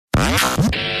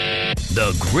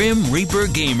The Grim Reaper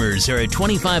Gamers are a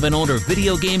 25 and older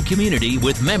video game community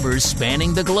with members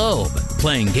spanning the globe,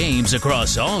 playing games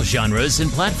across all genres and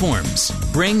platforms.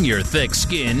 Bring your thick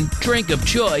skin, drink of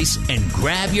choice, and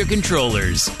grab your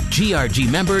controllers.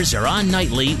 GRG members are on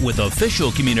nightly with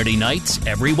official community nights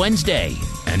every Wednesday.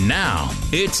 And now,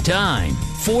 it's time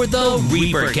for the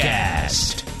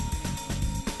Reapercast.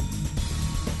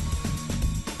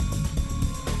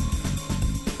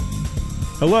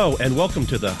 Hello, and welcome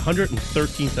to the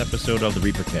 113th episode of the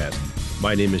Reapercast.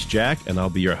 My name is Jack, and I'll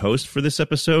be your host for this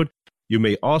episode. You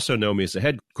may also know me as the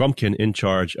head grumpkin in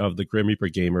charge of the Grim Reaper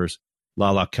Gamers,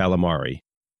 Lala Calamari,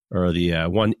 or the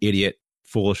one idiot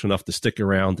foolish enough to stick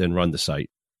around and run the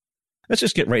site. Let's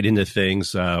just get right into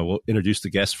things. We'll introduce the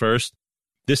guests first.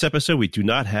 This episode, we do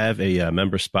not have a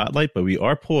member spotlight, but we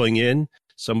are pulling in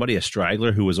somebody, a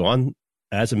straggler, who was on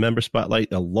as a member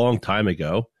spotlight a long time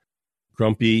ago.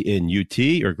 Grumpy in UT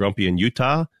or Grumpy in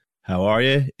Utah. How are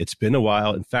you? It's been a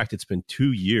while. In fact, it's been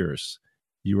 2 years.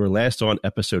 You were last on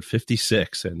episode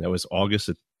 56, and that was August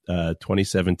of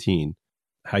 2017.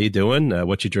 How you doing?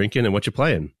 What you drinking and what you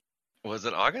playing? Was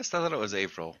it August? I thought it was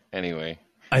April. Anyway.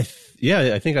 I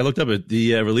think I looked up at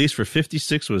the release for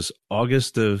 56 was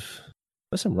August of,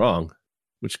 unless I'm wrong,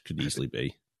 which could easily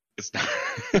be. It's not.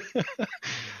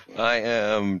 I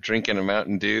am drinking a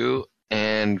Mountain Dew.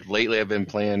 And lately I've been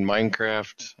playing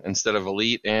Minecraft instead of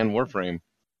Elite and Warframe.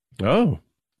 Oh,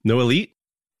 no Elite?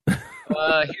 Here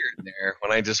and there.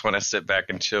 When I just want to sit back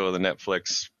and chill with a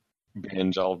Netflix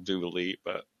binge, I'll do Elite.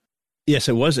 But yes,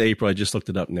 it was April. I just looked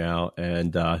it up now.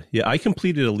 And I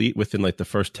completed Elite within like the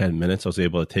first 10 minutes. I was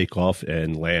able to take off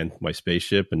and land my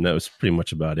spaceship. And that was pretty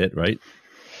much about it, right?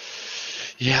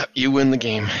 Yeah, you win the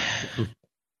game.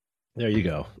 There you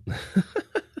go.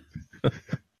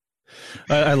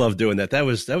 I love doing that. That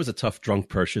was a tough drunk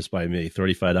purchase by me.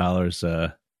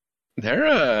 $35.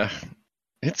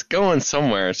 It's going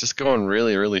somewhere. It's just going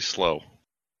really, really slow.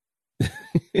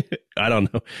 I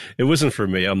don't know. It wasn't for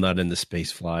me. I'm not into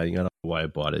space flying. I don't know why I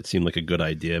bought it. It seemed like a good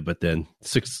idea, but then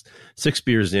six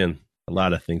beers in, a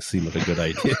lot of things seem like a good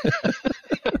idea.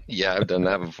 Yeah, I've done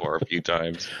that before a few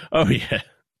times. Oh yeah,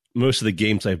 most of the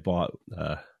games I bought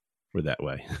were that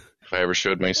way. If I ever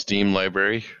showed my Steam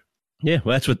library. Yeah,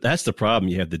 well, that's the problem.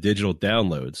 You have the digital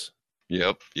downloads.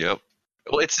 Yep.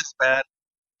 Well, it's just bad.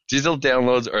 Digital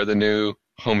downloads are the new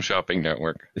home shopping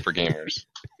network for gamers.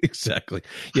 Exactly.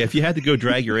 Yeah, if you had to go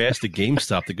drag your ass to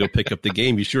GameStop to go pick up the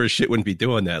game, you sure as shit wouldn't be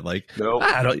doing that. Like, nope.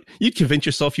 You'd convince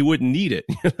yourself you wouldn't need it.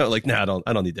 Like, I don't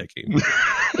need that game.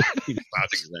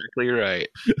 That's exactly right.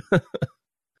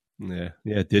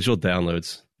 Yeah, digital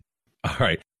downloads. All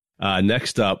right.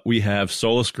 Next up, we have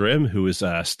Solus Grim, who is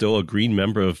still a green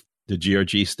member of the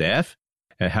GRG staff.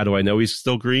 And how do I know he's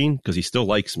still green? Because he still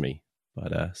likes me.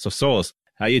 But so Solus,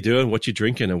 how you doing? What you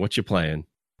drinking and what you playing?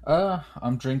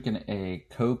 I'm drinking a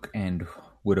Coke and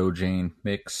Widow Jane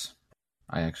mix.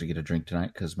 I actually get a drink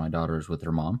tonight because my daughter is with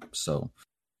her mom, so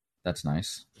that's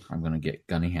nice. I'm gonna get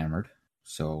gunny hammered,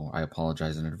 so I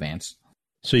apologize in advance.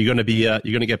 So you're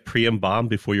gonna get Priam bombed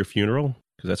before your funeral?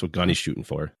 Because that's what Gunny's shooting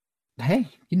for. Hey,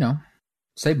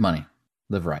 save money,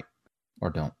 live right. Or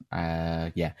don't.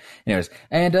 Yeah. Anyways,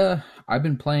 and I've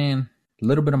been playing a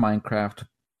little bit of Minecraft,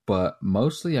 but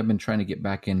mostly I've been trying to get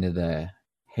back into the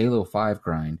Halo 5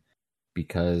 grind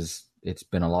because it's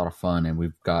been a lot of fun, and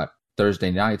we've got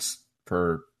Thursday nights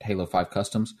for Halo 5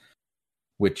 customs,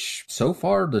 which so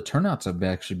far the turnouts have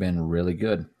actually been really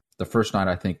good. The first night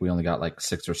I think we only got like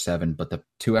 6 or 7, but the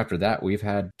two after that we've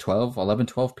had 12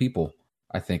 people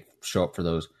I think show up for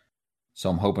those.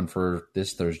 So I'm hoping for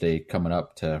this Thursday coming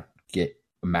up to get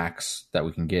a max that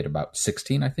we can get, about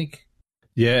 16, I think.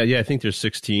 Yeah, I think there's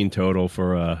 16 total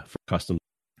for custom.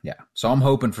 Yeah, so I'm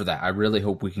hoping for that. I really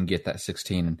hope we can get that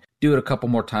 16 and do it a couple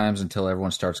more times until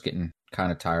everyone starts getting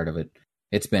kind of tired of it.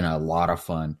 It's been a lot of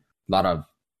fun, a lot of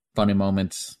funny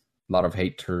moments, a lot of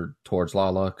hate towards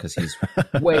Lala because he's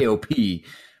way OP,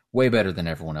 way better than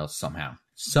everyone else somehow.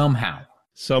 Somehow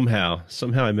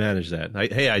I managed that.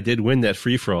 I did win that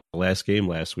free-for-all last game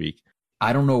last week.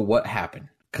 I don't know what happened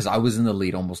because I was in the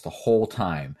lead almost the whole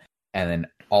time. And then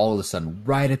all of a sudden,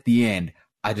 right at the end,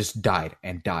 I just died.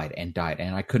 And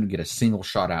I couldn't get a single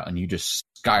shot out. And you just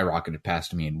skyrocketed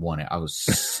past me and won it. I was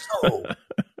so...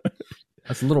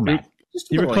 That's a little mad.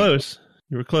 You were close.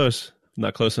 You were close.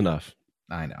 Not close enough.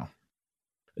 I know.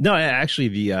 No,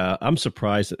 actually, I'm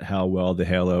surprised at how well the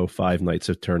Halo 5 nights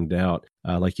have turned out.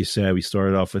 Like you said, we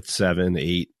started off with 7,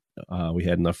 8. We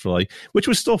had enough for which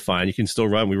was still fine. You can still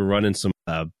run. We were running some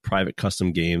private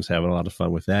custom games, having a lot of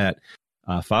fun with that.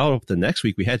 Followed up the next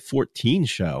week, we had 14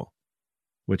 show,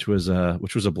 which was a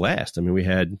blast. I mean, we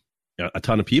had a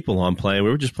ton of people on playing. We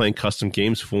were just playing custom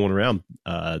games, fooling around.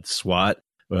 SWAT.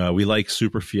 We like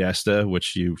Super Fiesta,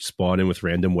 which you spawn in with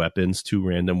random weapons, 2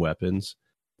 random weapons.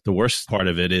 The worst part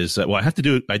of it is, I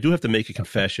do have to make a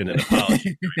confession and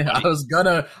apology.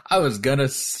 I was gonna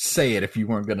say it if you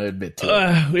weren't gonna admit to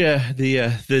it.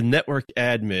 Yeah, the network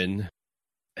admin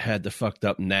had the fucked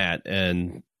up NAT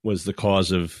and was the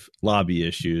cause of lobby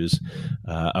issues.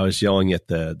 I was yelling at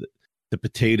the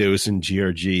potatoes in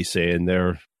GRG saying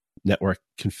their network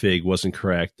config wasn't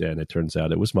correct, and it turns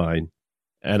out it was mine.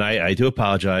 And I do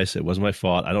apologize. It wasn't my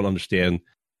fault. I don't understand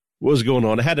what was going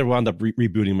on. I had to wind up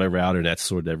rebooting my router, and that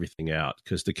sorted everything out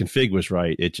because the config was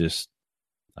right. It just,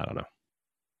 I don't know.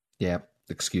 Yeah,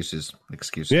 excuses.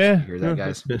 Yeah. You hear that,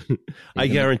 guys? I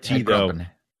guarantee, though.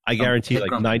 I guarantee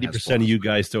like 90% of you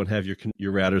guys don't have your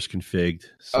routers configured.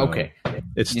 So okay.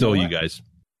 It's still you guys.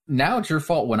 Now it's your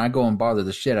fault when I go and bother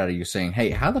the shit out of you saying,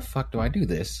 hey, how the fuck do I do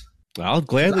this? I'll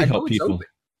gladly help people. Open.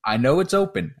 I know it's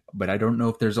open, but I don't know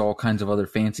if there's all kinds of other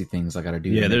fancy things I got to do.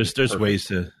 Yeah, there's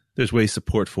ways to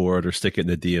port forward or stick it in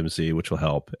the DMZ, which will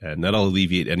help, and that'll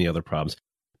alleviate any other problems.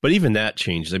 But even that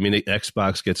changes. I mean, the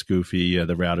Xbox gets goofy,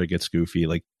 the router gets goofy.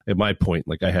 Like at my point,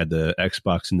 like I had the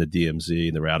Xbox in the DMZ,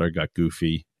 and the router got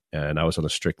goofy, and I was on a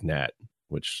strict NAT,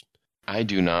 which I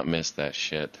do not miss that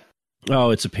shit.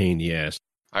 Oh, it's a pain in the ass.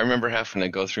 I remember having to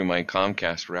go through my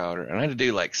Comcast router, and I had to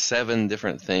do like 7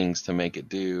 different things to make it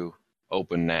do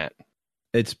open NAT.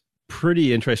 It's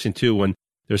pretty interesting too when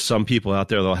there's some people out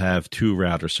there, they'll have 2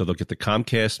 routers, so they'll get the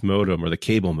Comcast modem or the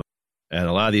cable modem, and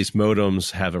a lot of these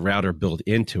modems have a router built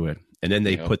into it, and then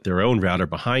they put their own router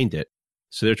behind it,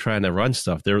 so they're trying to run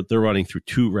stuff. They're running through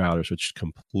 2 routers, which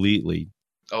completely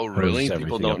really?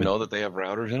 People don't know that they have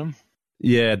routers in them?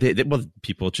 Yeah, well,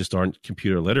 people just aren't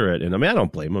computer literate, and I mean, I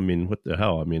don't blame them. I mean, what the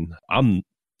hell? I mean, I'm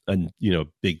a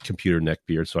big computer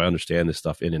neckbeard, so I understand this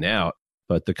stuff in and out.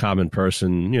 But the common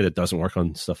person, that doesn't work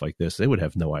on stuff like this, they would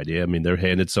have no idea. I mean, they're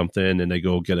handed something and they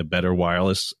go get a better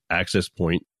wireless access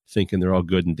point, thinking they're all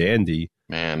good and dandy.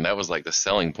 Man, that was like the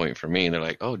selling point for me. They're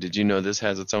like, "Oh, did you know this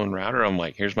has its own router?" I'm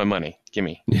like, "Here's my money,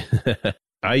 gimme."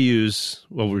 I use,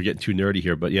 we're getting too nerdy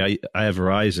here, but yeah, I have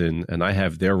Verizon, and I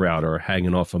have their router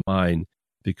hanging off of mine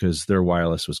because their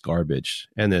wireless was garbage,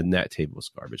 and the NAT table was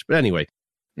garbage. But anyway,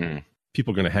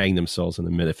 people are going to hang themselves in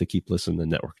a minute if they keep listening to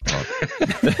network talk.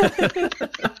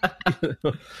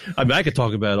 I mean, I could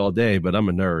talk about it all day, but I'm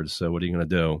a nerd, so what are you going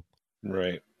to do?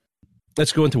 Right.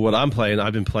 Let's go into what I'm playing.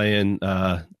 I've been playing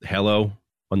Halo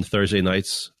on Thursday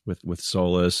nights with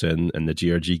Solus and the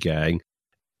GRG gang.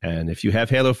 And if you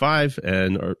have Halo 5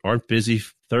 and aren't busy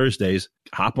Thursdays,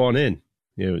 hop on in.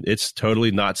 It's totally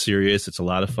not serious. It's a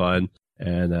lot of fun,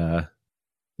 and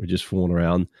we're just fooling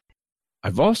around.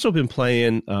 I've also been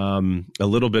playing a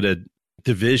little bit of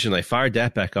Division. I fired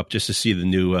that back up just to see the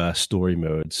new story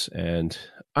modes, and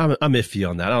I'm iffy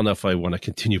on that. I don't know if I want to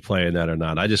continue playing that or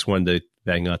not. I just wanted to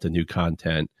bang out the new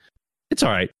content. It's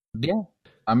all right. Yeah,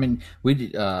 I mean, we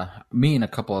did, me and a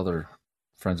couple other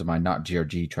friends of mine, not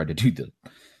GRG, tried to do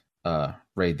the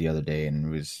raid the other day, and it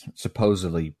was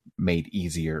supposedly made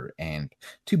easier. And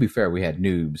to be fair, we had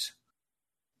noobs.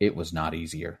 It was not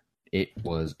easier. It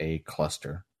was a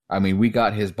cluster. I mean, we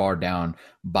got his bar down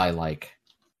by like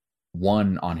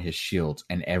 1 on his shields,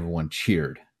 and everyone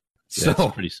cheered. So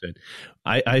that's pretty sad.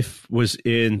 I was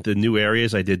in the new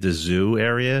areas. I did the zoo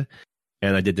area,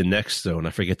 and I did the next zone. I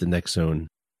forget the next zone.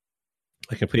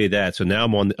 I completed that. So now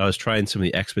I was trying some of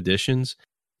the expeditions,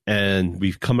 and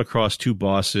we've come across 2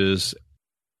 bosses,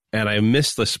 and I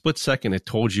missed the split second. It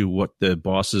told you what the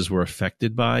bosses were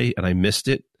affected by, and I missed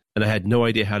it, and I had no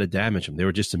idea how to damage them. They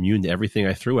were just immune to everything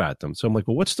I threw at them. So I'm like,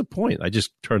 well, what's the point? I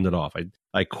just turned it off.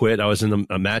 I quit. I was in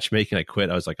a matchmaking. I quit.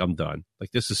 I was like, I'm done.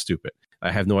 Like, this is stupid.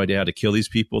 I have no idea how to kill these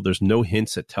people. There's no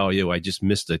hints that tell you. I just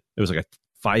missed it. It was like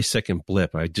a 5-second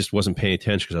blip. I just wasn't paying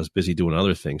attention because I was busy doing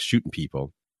other things, shooting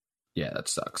people. Yeah, that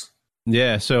sucks.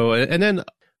 Yeah. So, and then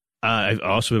I've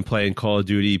also been playing Call of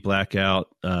Duty Blackout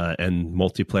and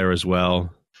multiplayer as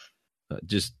well.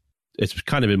 It's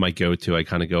kind of been my go-to. I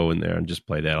kind of go in there and just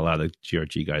play that. A lot of the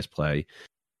GRG guys play.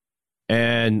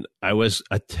 And I was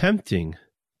attempting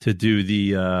to do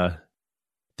the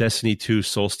Destiny 2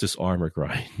 Solstice Armor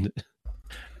grind.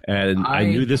 And I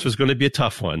knew this was going to be a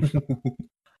tough one.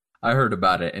 I heard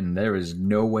about it, and there is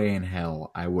no way in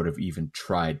hell I would have even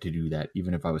tried to do that,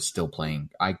 even if I was still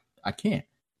playing. I can't.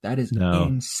 That is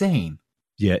insane.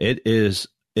 Yeah, it is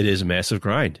a massive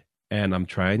grind, and I'm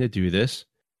trying to do this.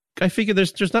 I figure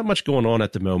there's not much going on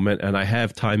at the moment, and I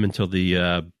have time until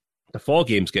the fall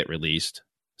games get released.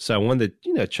 So I wanted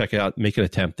to, check out, make an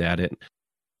attempt at it.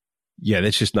 Yeah,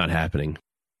 that's just not happening.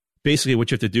 Basically, what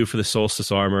you have to do for the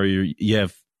Solstice Armor, you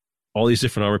have all these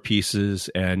different armor pieces,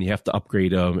 and you have to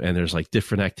upgrade them, and there's like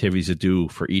different activities to do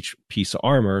for each piece of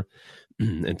armor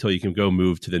until you can go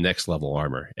move to the next level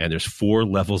armor. And there's 4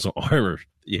 levels of armor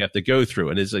you have to go through,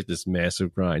 and it's like this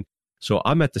massive grind. So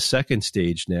I'm at the second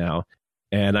stage now,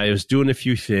 and I was doing a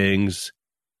few things,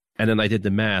 and then I did the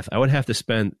math. I would have to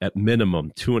spend at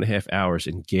minimum 2.5 hours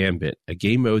in Gambit, a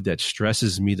game mode that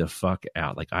stresses me the fuck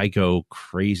out. Like, I go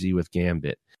crazy with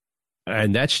Gambit.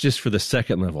 And that's just for the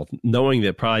second level, knowing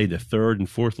that probably the third and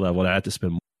fourth level, I have to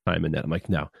spend more time in that. I'm like,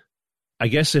 no. I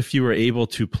guess if you were able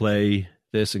to play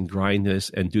this and grind this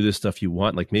and do the stuff you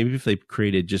want, like maybe if they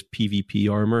created just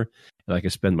PvP armor and I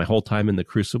could spend my whole time in the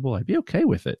Crucible, I'd be okay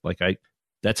with it. Like,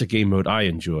 that's a game mode I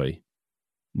enjoy.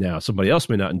 Now, somebody else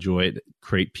may not enjoy it.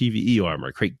 Create PvE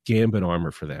armor, create Gambit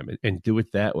armor for them, and do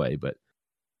it that way. But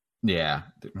yeah,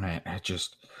 man, I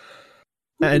just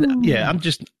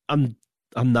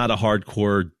I'm not a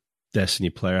hardcore Destiny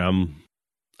player. I'm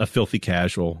a filthy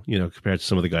casual, compared to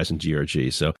some of the guys in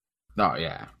GRG. So, oh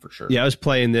yeah, for sure. Yeah, I was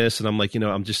playing this, and I'm like,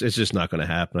 it's just not going to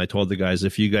happen. I told the guys,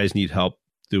 if you guys need help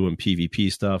doing PvP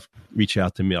stuff, reach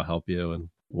out to me. I'll help you, and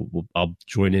I'll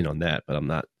join in on that. But I'm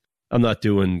not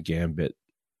doing Gambit.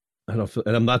 And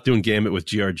I'm not doing Gambit with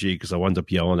GRG because I wound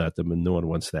up yelling at them, and no one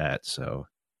wants that. So,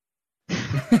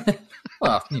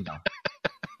 well,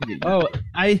 Oh,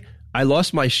 I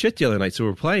lost my shit the other night. So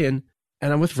we're playing,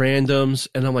 and I'm with randoms,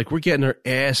 and I'm like, we're getting our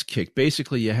ass kicked.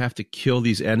 Basically, you have to kill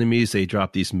these enemies. They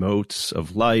drop these motes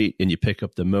of light, and you pick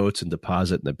up the motes and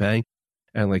deposit in the bank.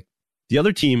 And like, the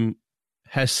other team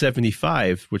has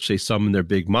 75, which they summon their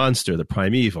big monster, the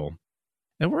Primeval.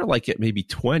 And we're like at maybe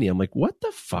 20. I'm like, what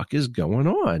the fuck is going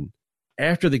on?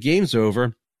 After the game's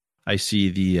over, I see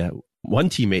the one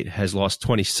teammate has lost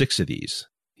 26 of these.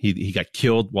 He got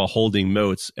killed while holding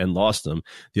motes and lost them.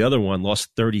 The other one lost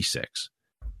 36.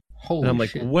 Holy and I'm like,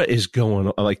 shit. What is going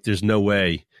on? Like, there's no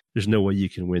way you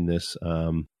can win this.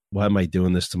 Why am I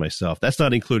doing this to myself? That's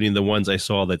not including the ones I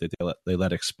saw that they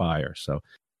let expire. So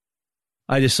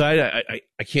I decided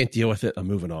I can't deal with it. I'm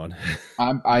moving on.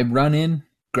 I run in,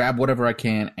 grab whatever I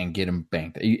can, and get them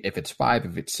banked. If it's 5,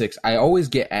 if it's 6, I always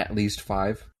get at least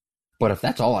 5. But if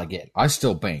that's all I get, I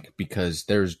still bank because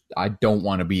I don't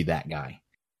want to be that guy.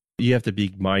 You have to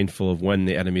be mindful of when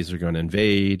the enemies are going to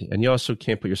invade, and you also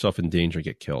can't put yourself in danger and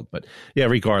get killed. But yeah,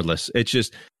 regardless, it's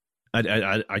just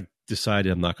I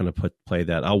decided I'm not going to play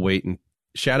that. I'll wait, and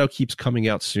Shadow keeps coming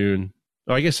out soon.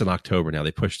 Oh, I guess in October now.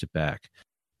 They pushed it back,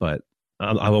 but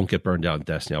I won't get burned out in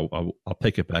Destiny. I'll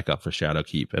pick it back up for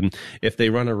Shadowkeep, and if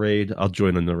they run a raid, I'll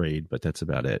join in the raid. But that's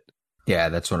about it. Yeah,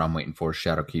 that's what I'm waiting for,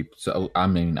 Shadowkeep. So I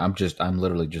mean, I'm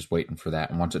literally just waiting for that,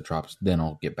 and once it drops, then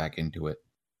I'll get back into it.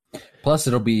 Plus,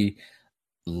 it'll be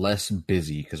less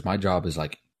busy because my job is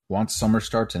like once summer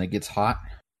starts and it gets hot,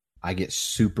 I get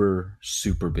super,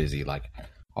 super busy. Like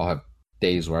I'll have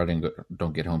days where I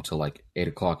don't get home till like 8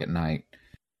 o'clock at night,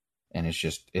 and it's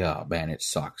just man, it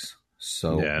sucks.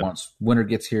 So Once winter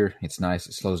gets here, it's nice.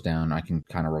 It slows down. I can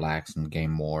kind of relax and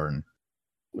game more. And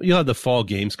you'll have the fall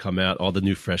games come out, all the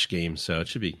new fresh games, so it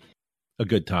should be a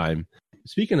good time.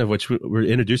 Speaking of which, we're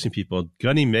introducing people.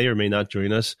 Gunny may or may not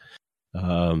join us.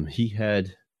 He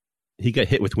got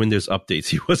hit with Windows updates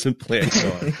he wasn't planning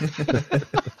on.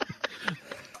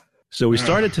 So we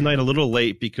started tonight a little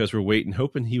late because we're waiting,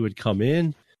 hoping he would come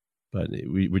in, but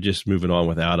we're just moving on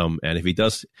without him. And if he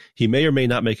does, he may or may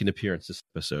not make an appearance this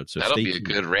episode. So that'll be a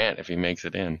good rant if he makes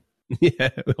it in. Yeah.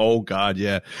 Oh God.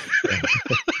 Yeah.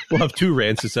 We'll have 2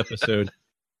 rants this episode.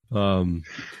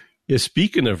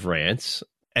 Speaking of rants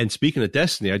and speaking of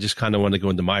Destiny, I just kind of want to go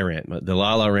into my rant, the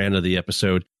Lala rant of the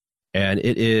episode. And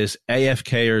it is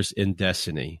AFKers in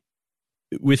Destiny.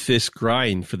 With this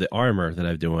grind for the armor that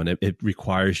I'm doing, it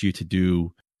requires you to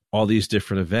do all these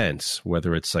different events,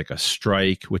 whether it's like a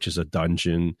strike, which is a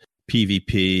dungeon,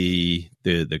 PvP,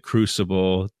 the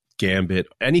Crucible, Gambit,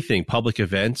 anything, public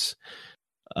events.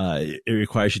 It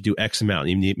requires you to do X amount.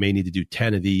 You may need to do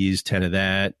 10 of these, 10 of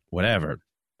that, whatever.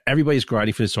 Everybody's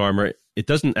grinding for this armor. It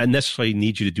doesn't necessarily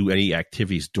need you to do any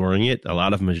activities during it. A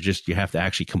lot of them are just you have to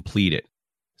actually complete it.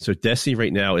 So Destiny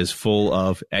right now is full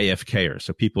of AFKers.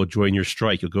 So people join your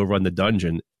strike. You'll go run the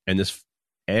dungeon, and this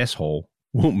asshole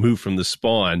won't move from the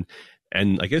spawn.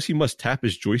 And I guess he must tap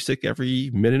his joystick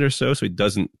every minute or so he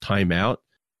doesn't time out.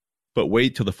 But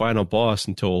wait till the final boss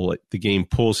until the game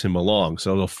pulls him along.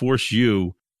 So it'll force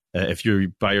you, if you're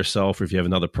by yourself or if you have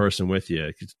another person with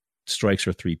you, strikes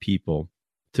are 3 people,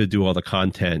 to do all the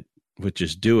content with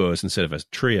just duos instead of a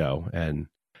trio. And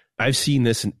I've seen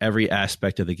this in every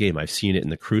aspect of the game. I've seen it in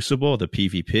the Crucible, the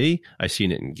PvP. I've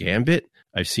seen it in Gambit.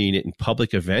 I've seen it in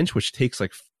public events, which takes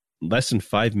like less than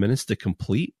 5 minutes to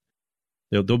complete.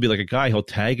 There'll be like a guy, he'll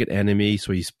tag an enemy,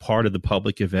 so he's part of the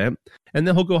public event, and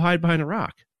then he'll go hide behind a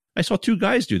rock. I saw 2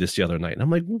 guys do this the other night, and I'm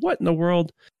like, what in the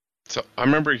world? So I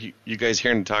remember you guys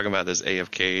hearing talking about this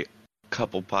AFK a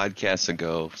couple podcasts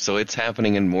ago. So it's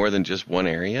happening in more than just one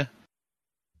area?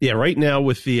 Yeah, right now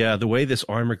with the way this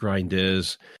armor grind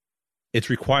is, it's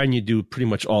requiring you to do pretty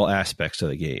much all aspects of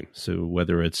the game. So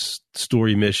whether it's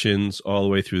story missions, all the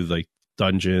way through like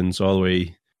dungeons, all the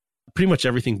way, pretty much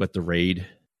everything but the raid.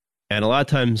 And a lot of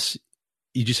times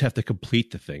you just have to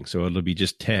complete the thing. So it'll be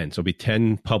just 10. So it'll be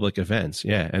 10 public events.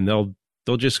 Yeah. And they'll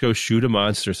just go shoot a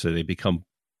monster so they become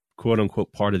quote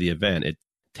unquote part of the event. It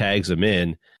tags them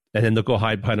in, and then they'll go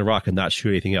hide behind a rock and not shoot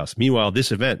anything else. Meanwhile,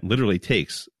 this event literally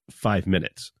takes 5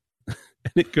 minutes.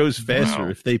 And it goes faster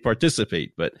if they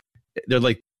participate, but they're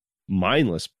like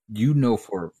mindless. You know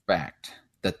for a fact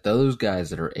that those guys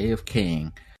that are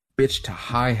AFKing bitch to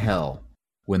high hell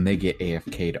when they get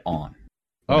AFK'd on.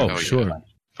 Oh, sure. Yeah.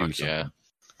 Fuck yeah.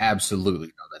 Absolutely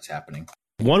know that's happening.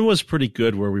 One was pretty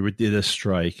good where we did a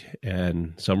strike,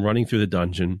 and so I'm running through the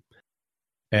dungeon,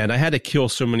 and I had to kill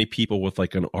so many people with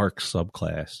like an ARC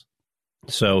subclass.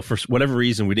 So for whatever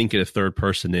reason, we didn't get a third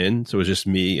person in, so it was just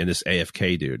me and this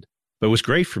AFK dude. But it was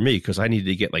great for me because I needed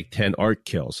to get like 10 ARC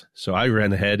kills. So I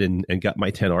ran ahead and got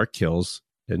my 10 ARC kills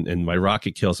and my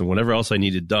rocket kills and whatever else I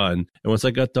needed done. And once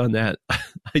I got done that,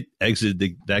 I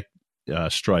exited that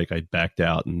strike. I backed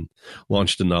out and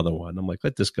launched another one. I'm like,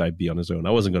 let this guy be on his own.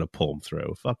 I wasn't going to pull him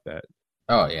through. Fuck that.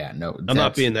 Oh, yeah. No, I'm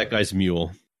not being that guy's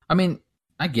mule. I mean,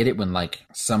 I get it when like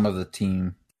some of the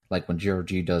team, like when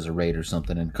GRG does a raid or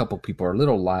something, and a couple people are a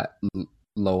little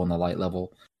low on the light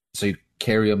level. So you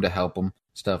carry them to help them.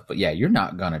 Stuff, but yeah, you're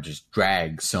not gonna just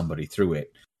drag somebody through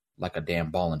it like a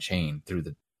damn ball and chain through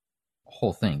the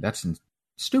whole thing. That's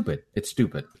stupid. It's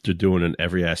stupid. They're doing it in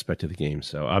every aspect of the game.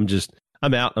 So I'm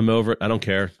out. I'm over it. I don't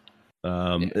care.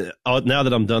 Now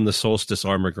that I'm done the Solstice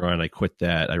armor grind, I quit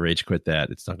that. I rage quit that.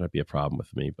 It's not going to be a problem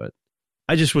with me. But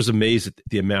I just was amazed at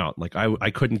the amount. Like I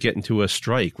couldn't get into a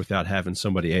strike without having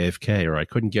somebody AFK, or I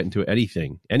couldn't get into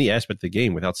any aspect of the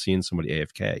game without seeing somebody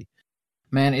AFK.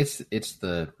 Man, it's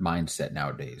the mindset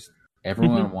nowadays.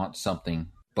 Everyone wants something,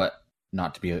 but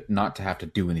not to have to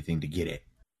do anything to get it.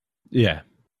 Yeah,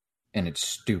 and it's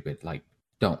stupid. Like,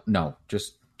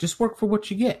 just work for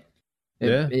what you get.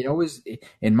 It always,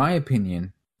 in my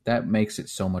opinion, that makes it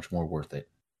so much more worth it.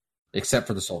 Except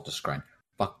for the Solstice grind.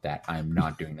 Fuck that. I'm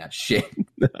not doing that shit.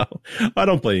 No, I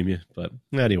don't blame you. But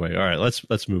anyway, all right,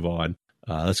 let's move on.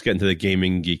 Let's get into the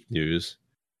gaming geek news.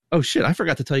 Oh shit! I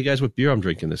forgot to tell you guys what beer I'm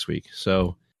drinking this week.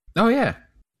 So, oh yeah,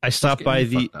 I stopped by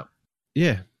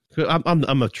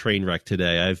I'm a train wreck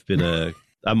today.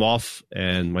 I'm off,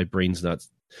 and my brain's not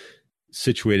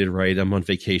situated right. I'm on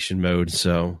vacation mode,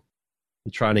 so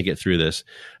I'm trying to get through this.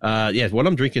 What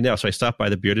I'm drinking now. So I stopped by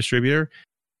the beer distributor,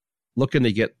 looking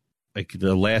to get like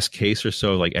the last case or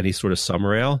so, like any sort of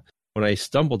summer ale. When I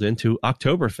stumbled into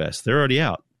Oktoberfest, they're already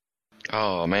out.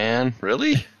 Oh man,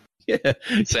 really? Yeah,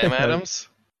 Sam Adams.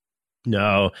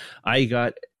 No,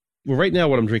 right now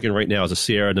what I'm drinking right now is a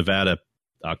Sierra Nevada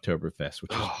Oktoberfest,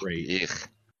 which is great.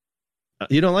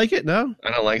 You don't like it? No?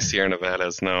 I don't like Sierra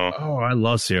Nevadas, no. Oh, I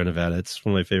love Sierra Nevada. It's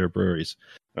one of my favorite breweries.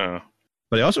 Oh.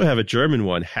 But I also have a German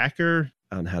one, Hacker.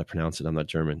 I don't know how to pronounce it. I'm not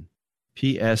German.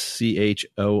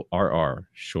 Pschorr.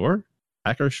 Sure?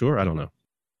 Hacker, sure? I don't know.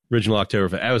 Original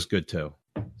Oktoberfest. That was good too.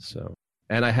 So,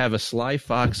 and I have a Sly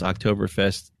Fox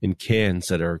Oktoberfest in cans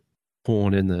that are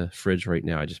pulling in the fridge right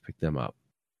now. I just picked them up.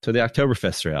 So the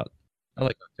Oktoberfests are out. I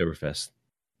like Oktoberfest.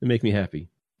 They make me happy.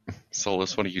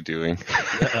 Solus, what are you doing?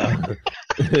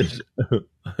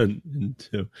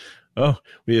 Oh,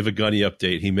 we have a Gunny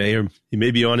update. He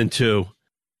may be on in 2.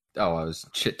 Oh, I was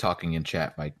shit talking in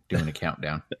chat by doing a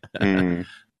countdown.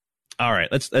 All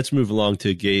right, let's move along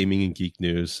to gaming and geek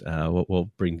news. We'll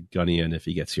bring Gunny in if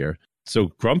he gets here. So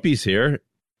Grumpy's here.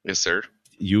 Yes, sir.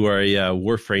 You are a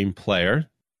Warframe player.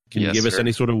 Can you give us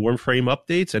any sort of Warframe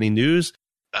updates? Any news?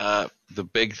 The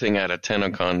big thing out of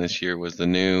TennoCon this year was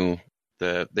they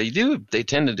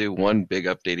tend to do one big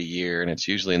update a year, and it's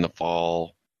usually in the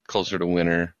fall, closer to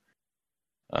winter.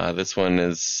 This one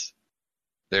is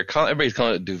everybody's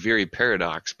calling it Duviri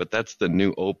Paradox, but that's the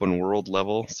new open world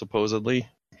level supposedly.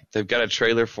 They've got a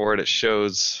trailer for it. It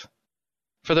shows,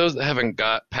 for those that haven't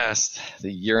got past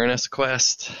the Uranus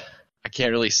quest, I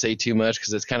can't really say too much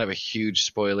because it's kind of a huge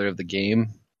spoiler of the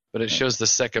game. But it shows the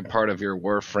second part of your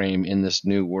Warframe in this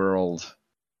new world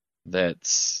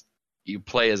that's you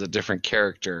play as a different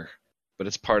character, but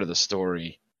it's part of the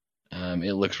story.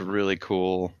 It looks really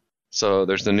cool. So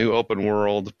there's the new open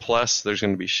world, plus there's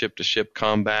going to be ship-to-ship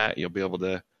combat. You'll be able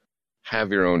to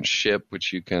have your own ship,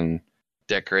 which you can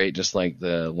decorate just like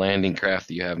the landing craft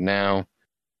that you have now.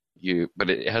 But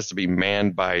it has to be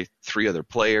manned by 3 other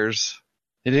players.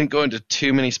 They didn't go into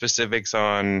too many specifics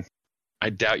on. I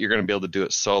doubt you're going to be able to do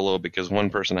it solo because one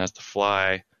person has to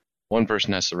fly, one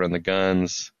person has to run the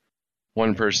guns,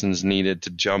 one person's needed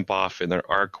to jump off in their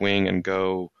arc wing and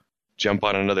go jump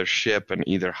on another ship and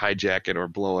either hijack it or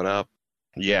blow it up.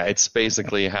 Yeah, it's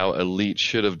basically how Elite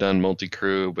should have done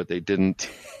multi-crew, but they didn't.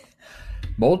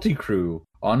 Multi-crew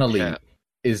on Elite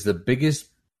is the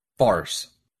biggest farce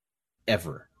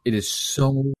ever. It is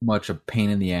so much a pain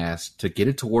in the ass to get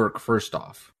it to work, first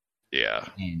off. Yeah,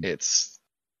 And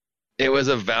it was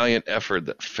a valiant effort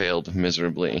that failed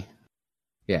miserably.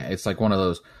 yeah, it's like one of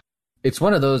those. It's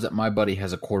one of those that my buddy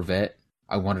has a Corvette.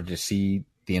 I wanted to see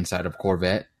the inside of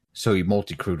Corvette, so he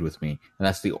multi-crewed with me, and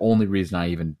that's the only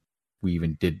reason we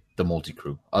even did the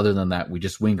multi-crew. Other than that, we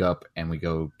just wing up and we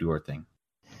go do our thing.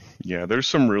 Yeah, there's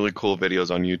some really cool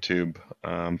videos on YouTube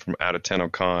from Out of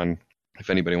TennoCon. If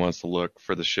anybody wants to look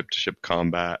for the ship-to-ship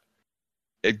combat,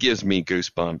 it gives me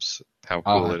goosebumps how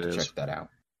I'll cool have it to is. check that out.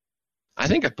 I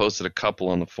think I posted a couple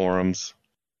on the forums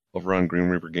over on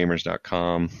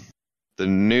GrimReaperGamers.com. The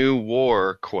new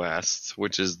War Quest,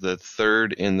 which is the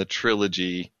 3rd in the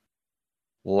trilogy.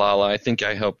 Lala, I think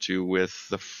I helped you with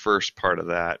the first part of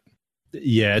that.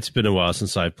 Yeah, it's been a while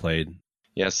since I played.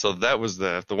 Yeah, so that was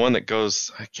the one that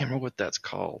goes, I can't remember what that's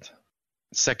called.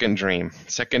 Second Dream.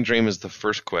 Second Dream is the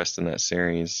first quest in that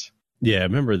series. Yeah, I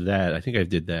remember that. I think I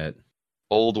did that.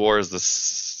 Old War is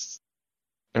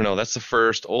that's the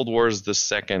first. Old War is the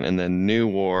second, and then New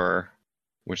War,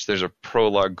 which there's a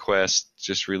prologue quest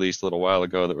just released a little while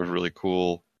ago that was really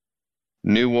cool.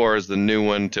 New War is the new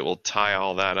one that will tie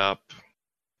all that up,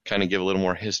 kind of give a little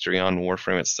more history on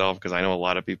Warframe itself, because I know a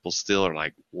lot of people still are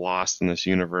like lost in this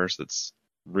universe that's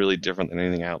really different than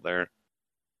anything out there.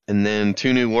 And then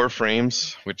 2 new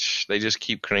Warframes, which they just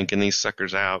keep cranking these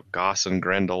suckers out, Goss and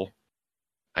Grendel.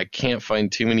 I can't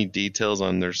find too many details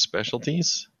on their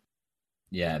specialties.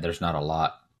 Yeah, there's not a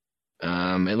lot.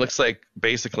 It looks like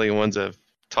basically one's a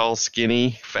tall,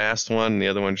 skinny, fast one, and the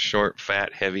other one's short,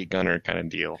 fat, heavy gunner kind of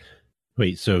deal.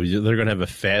 Wait, so they're going to have a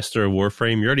faster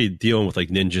Warframe? You're already dealing with like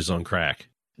ninjas on crack.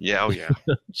 Yeah, oh yeah.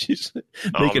 Jeez,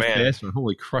 Oh, make it man. faster.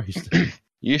 Holy Christ.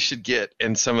 You should get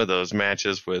in some of those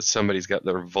matches with somebody's got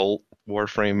their Volt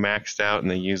Warframe maxed out and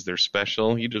they use their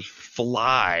special. You just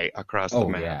fly across the Oh,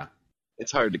 map. yeah.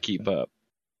 It's hard to keep up.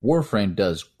 Warframe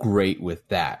does great with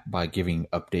that by giving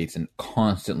updates and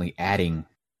constantly adding,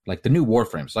 like the new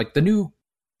Warframes. Like the new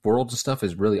worlds and stuff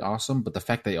is really awesome, but the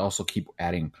fact they also keep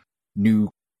adding new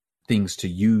things to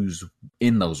use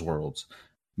in those worlds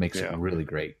makes it really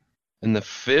great. And the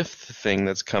 5th thing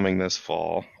that's coming this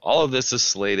fall, all of this is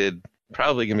slated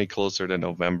probably going to be closer to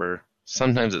November.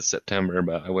 Sometimes it's September,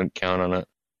 but I wouldn't count on it.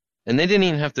 And they didn't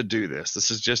even have to do this.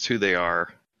 This is just who they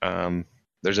are.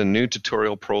 There's a new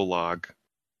tutorial prologue.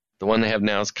 The one they have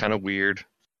now is kind of weird.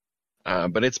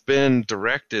 But it's been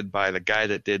directed by the guy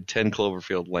that did 10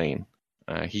 Cloverfield Lane.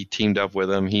 He teamed up with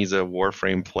him. He's a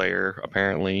Warframe player,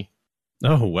 apparently.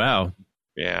 Oh, wow.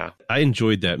 Yeah. I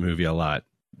enjoyed that movie a lot.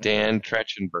 Dan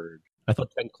Trachtenberg. I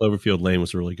thought 10 Cloverfield Lane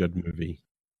was a really good movie.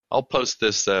 I'll post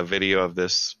this video of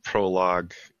this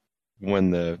prologue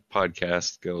when the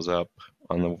podcast goes up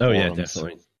on the forums. Oh, yeah,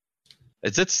 definitely.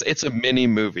 It's a mini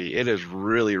movie. It is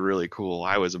really, really cool.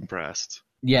 I was impressed.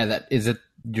 Yeah, that is it.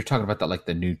 You're talking about that, like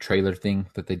the new trailer thing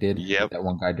that they did. Yep. That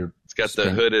one guy did. It's got the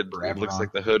hooded. It looks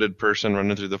like the hooded person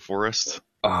running through the forest.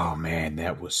 Oh man,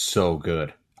 that was so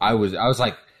good. I was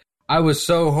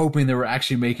so hoping they were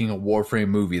actually making a Warframe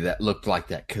movie that looked like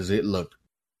that because it looked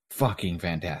fucking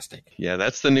fantastic. Yeah,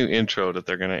 that's the new intro that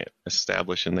they're going to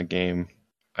establish in the game.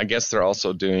 I guess they're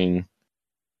also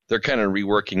they're kind of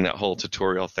reworking that whole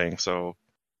tutorial thing. So,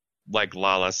 like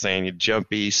Lala's saying, you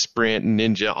jumpy, sprint,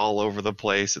 ninja all over the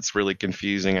place. It's really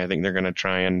confusing. I think they're going to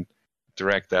try and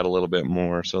direct that a little bit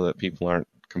more so that people aren't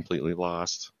completely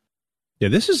lost. Yeah,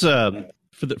 this is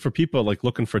for people like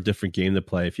looking for a different game to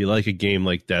play. If you like a game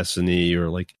like Destiny or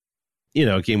like,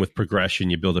 a game with progression,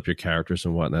 you build up your characters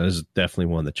and whatnot, this is definitely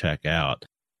one to check out.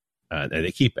 And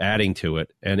they keep adding to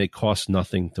it, and it costs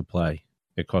nothing to play.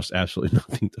 It costs absolutely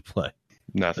nothing to play.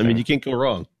 Nothing. I mean, you can't go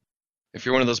wrong. If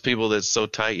you're one of those people that's so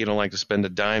tight you don't like to spend a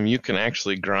dime, you can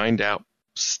actually grind out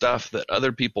stuff that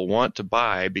other people want to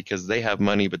buy because they have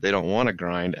money but they don't want to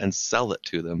grind and sell it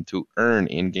to them to earn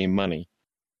in-game money.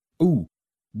 Ooh,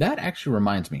 that actually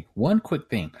reminds me. One quick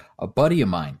thing. A buddy of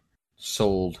mine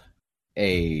sold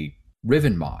a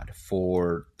Riven mod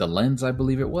for the Lens, I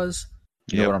believe it was.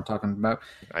 You know what I'm talking about?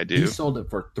 I do. He sold it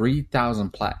for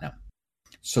 3,000 platinum.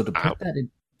 So to put that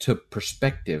into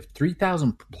perspective,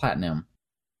 3,000 platinum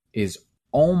is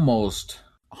almost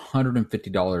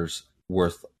 $150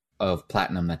 worth of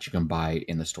platinum that you can buy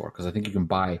in the store, because I think you can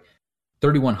buy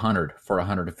 3,100 for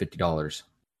 $150.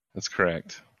 That's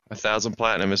correct. 1,000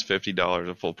 platinum is $50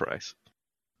 at full price.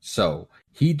 So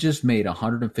he just made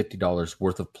 $150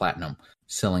 worth of platinum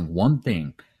selling one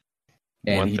thing.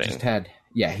 And he had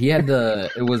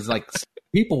it was like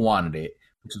people wanted it,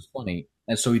 which is funny.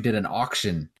 And so he did an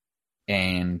auction,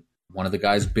 and one of the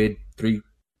guys bid three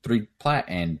plat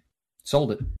and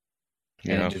sold it.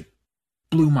 And it just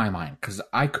blew my mind, because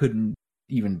I couldn't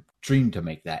even dream to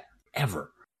make that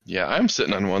ever. Yeah, I'm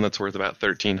sitting on one that's worth about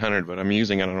 1,300, but I'm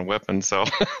using it on a weapon, so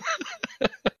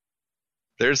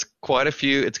there's quite a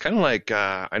few. It's kind of like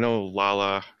I know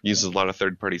Lala uses a lot of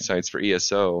third-party sites for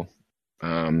ESO.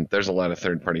 There's a lot of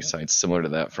third-party sites similar to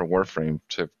that for Warframe,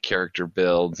 to character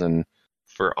builds and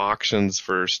for auctions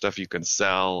for stuff you can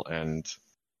sell. And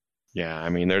yeah, I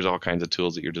mean, there's all kinds of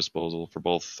tools at your disposal for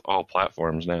all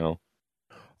platforms now.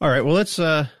 All right, well, let's.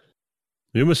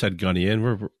 We almost had Gunny in.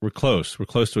 We're close. We're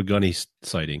close to a Gunny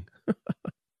sighting.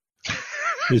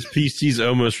 His PC's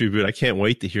almost reboot. I can't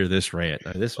wait to hear this rant.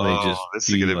 This may this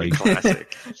is going to be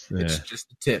classic. It's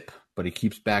just a tip, but he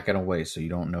keeps backing away, so you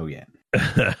don't know yet.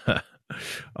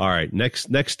 All right,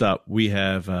 next up we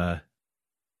have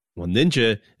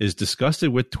Ninja is disgusted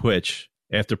with Twitch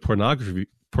after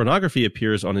pornography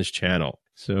appears on his channel.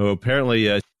 So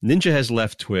apparently Ninja has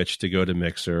left Twitch to go to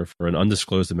Mixer for an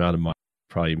undisclosed amount of money,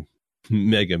 probably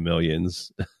mega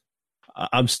millions.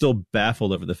 I'm still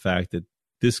baffled over the fact that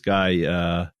this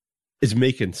guy is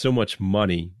making so much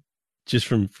money just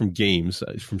from games,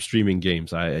 from streaming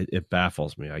games. It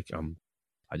baffles me. I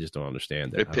just don't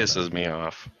understand it. It pisses me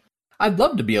off. I'd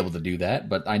love to be able to do that,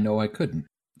 but I know I couldn't.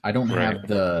 I don't have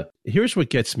the... Here's what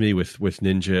gets me with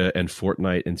Ninja and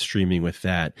Fortnite and streaming with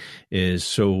that is,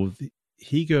 so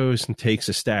he goes and takes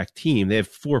a stacked team. They have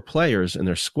 4 players in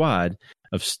their squad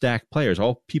of stacked players,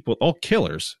 all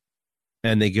killers,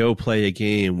 and they go play a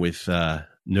game with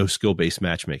no skill-based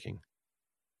matchmaking.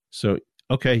 So,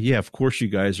 okay, yeah, of course you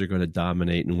guys are going to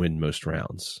dominate and win most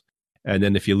rounds. And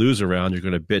then if you lose a round, you're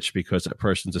going to bitch because that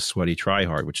person's a sweaty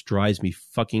tryhard, which drives me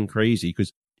fucking crazy,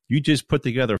 because you just put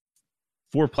together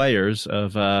 4 players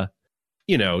of, that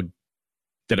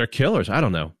are killers. I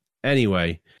don't know.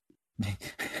 Anyway.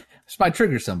 This might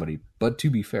trigger somebody, but to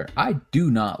be fair, I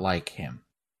do not like him.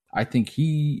 I think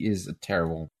he is a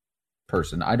terrible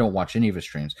person. I don't watch any of his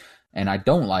streams, and I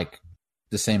don't like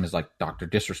the same as like Dr.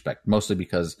 Disrespect, mostly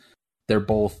because they're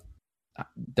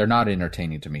not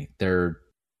entertaining to me. They're,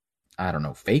 I don't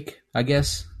know, fake, I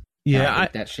guess. Yeah, I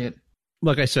hate that shit.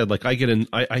 Like I said, like I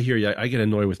hear you. I get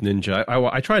annoyed with Ninja.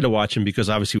 I tried to watch him because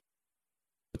obviously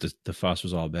what the fuss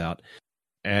was all about,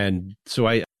 and so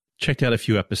I checked out a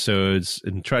few episodes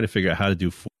and tried to figure out how to do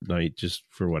Fortnite just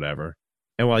for whatever.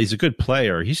 And while he's a good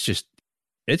player,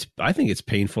 I think it's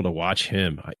painful to watch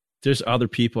him. There's other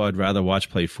people I'd rather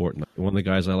watch play Fortnite. One of the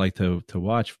guys I like to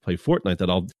watch play Fortnite that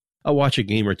I'll watch a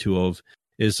game or two of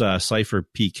is Cypher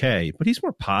PK, but he's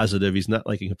more positive. He's not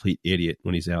like a complete idiot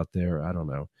when he's out there. I don't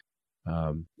know.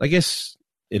 I guess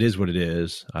it is what it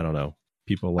is. I don't know.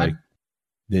 People like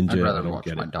Ninja. I'd rather watch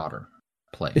my daughter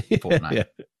play Fortnite.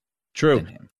 Yeah. True.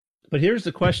 But here's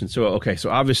the question. So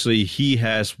obviously he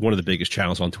has one of the biggest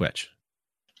channels on Twitch,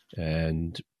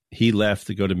 and he left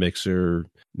to go to Mixer,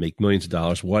 make millions of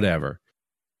dollars, whatever.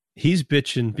 He's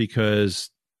bitching because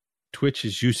Twitch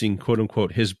is using, quote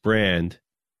unquote, his brand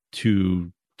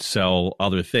to sell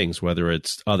other things, whether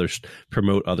it's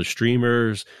promote other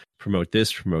streamers, promote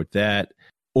this, promote that,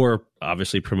 or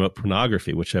obviously promote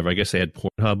pornography, whichever. I guess they had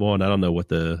Pornhub on. I don't know what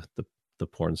the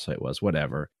porn site was,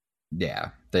 whatever. Yeah,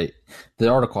 the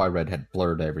article I read had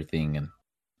blurred everything and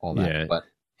all that. Yeah. But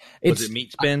was it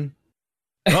Meat Spin?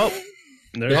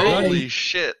 Holy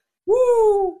shit!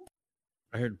 Woo!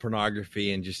 I heard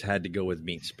pornography and just had to go with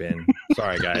Meat Spin.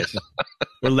 Sorry, guys.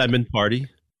 Or Lemon Party.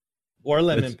 Or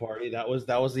Lemon Party. That was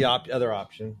the other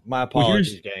option. My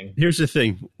apologies, gang. Here's the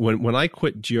thing: when I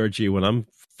quit GRG, when I'm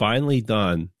finally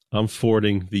done, I'm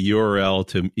forwarding the URL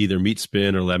to either Meat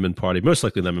Spin or Lemon Party. Most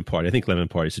likely Lemon Party. I think Lemon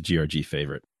Party is a GRG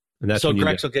favorite. And that's so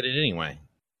Grex will get it anyway.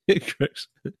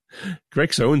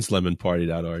 Grex owns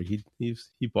lemonparty.org.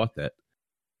 He bought that.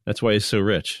 That's why he's so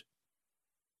rich.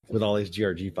 With all his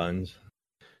GRG funds.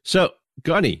 So,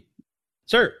 Gunny.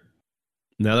 Sir.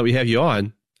 Now that we have you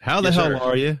on, how the hell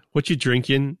are you? What you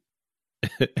drinking?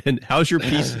 And how's your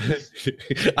piece?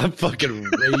 I'm fucking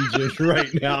raging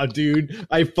right now, dude.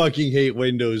 I fucking hate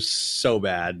Windows so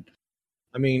bad.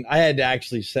 I mean, I had to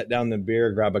actually set down the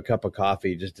beer, grab a cup of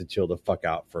coffee just to chill the fuck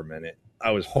out for a minute.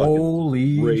 I was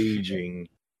fucking raging.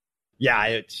 Yeah,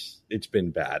 it's been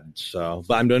bad. So,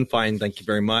 but I'm doing fine. Thank you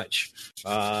very much.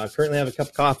 Currently have a cup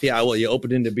of coffee. I will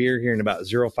open into beer here in about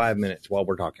 0.5 minutes while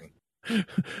we're talking.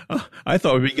 I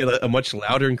thought we'd get a much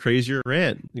louder and crazier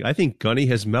rant. I think Gunny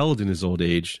has mellowed in his old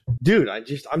age. Dude,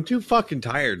 I'm too fucking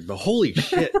tired. But holy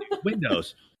shit, dude,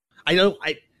 Windows.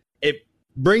 It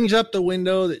brings up the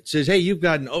window that says, hey, you've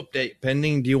got an update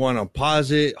pending. Do you want to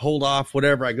pause it, hold off,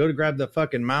 whatever? I go to grab the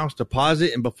fucking mouse to pause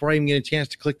it, and before I even get a chance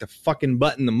to click the fucking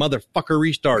button, the motherfucker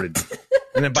restarted.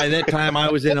 And then by that time,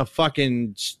 I was in a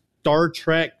fucking Star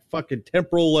Trek fucking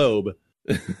temporal lobe.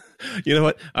 You know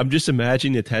what? I'm just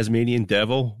imagining the Tasmanian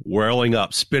devil whirling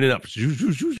up, spinning up.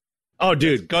 Oh,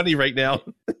 dude. It's Gunny right now.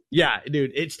 Yeah,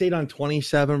 dude. It stayed on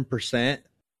 27%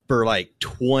 for like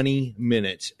 20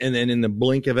 minutes. And then in the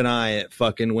blink of an eye, it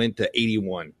fucking went to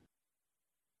 81.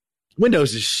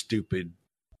 Windows is stupid.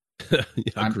 Yeah,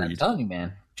 I'm telling you,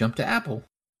 man. Jump to Apple.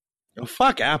 Oh,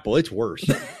 fuck Apple. It's worse.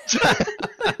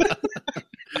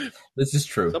 This is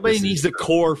true. Somebody needs the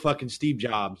core fucking Steve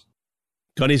Jobs.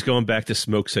 Gunny's going back to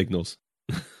smoke signals.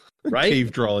 Right?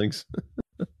 Cave drawings.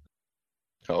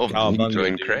 You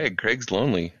join Craig. Craig's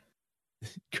lonely.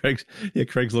 Craig's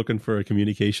looking for a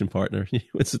communication partner. He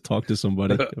wants to talk to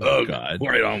somebody. Oh, God.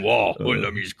 Right on wall.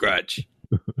 Let me scratch.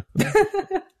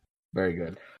 Very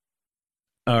good.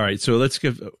 All right, so let's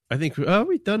give. I think are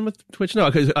we done with Twitch? No,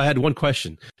 because I had one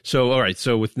question. So, all right,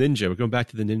 so with Ninja, we're going back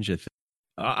to the Ninja thing.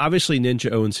 Obviously,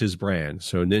 Ninja owns his brand.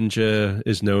 So Ninja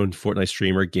is known Fortnite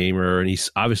streamer, gamer, and he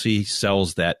obviously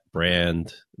sells that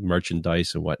brand,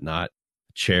 merchandise and whatnot,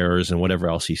 chairs and whatever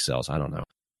else he sells. I don't know.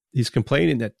 He's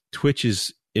complaining that Twitch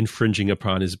is infringing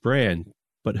upon his brand.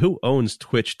 But who owns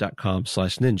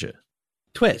twitch.com/ninja?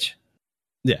 Twitch.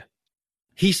 Yeah.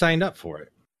 He signed up for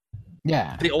it.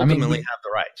 Yeah. They ultimately have the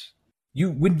rights.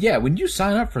 When you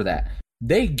sign up for that,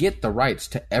 they get the rights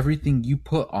to everything you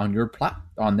put on your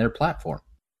on their platform.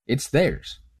 It's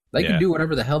theirs. They can do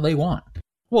whatever the hell they want.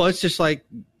 Well, it's just like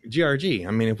GRG.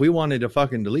 I mean, if we wanted to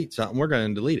fucking delete something, we're going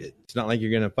to delete it. It's not like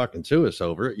you're going to fucking sue us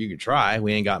over it. You can try.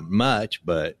 We ain't got much,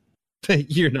 but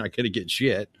you're not going to get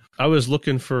shit. I was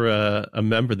looking for a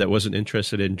member that wasn't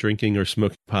interested in drinking or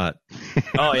smoking pot.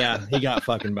 Oh, yeah. He got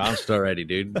fucking bounced already,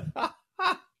 dude.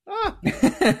 Don't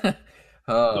get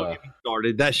me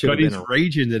started. That should have been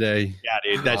raging today. Yeah,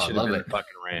 dude. That should have been a fucking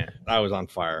rant. I was on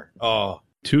fire. Oh.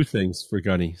 Two things for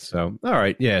Gunny. So, all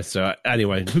right. Yeah. So,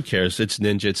 anyway, who cares? It's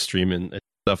Ninja. It's streaming. It's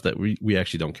stuff that we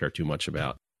actually don't care too much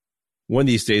about. One of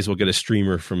these days, we'll get a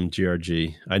streamer from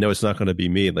GRG. I know it's not going to be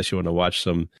me unless you want to watch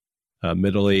some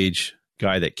middle-aged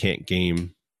guy that can't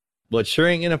game. Well, it sure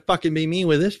ain't going to fucking be me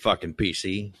with this fucking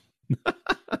PC.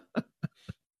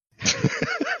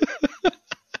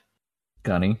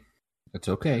 Gunny, it's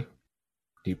okay.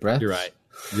 Deep breaths.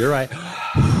 You're right.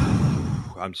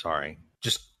 I'm sorry.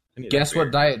 Just guess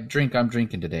what diet drink I'm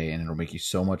drinking today, and it'll make you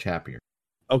so much happier.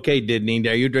 Okay, Disney,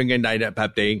 are you drinking Diet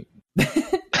Pepsi?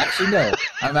 Actually, no.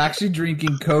 I'm actually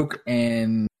drinking Coke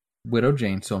and Widow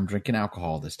Jane, so I'm drinking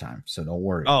alcohol this time, so don't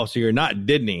worry. Oh, so you're not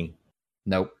Disney?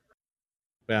 Nope.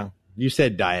 Well, you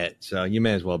said diet, so you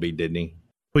may as well be Disney.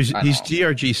 Well, he's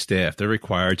GRG staff. They're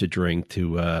required to drink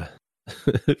to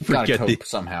forget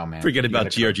somehow, man. Forget about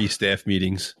GRG staff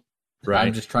meetings. Right.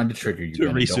 I'm just trying to trigger you. To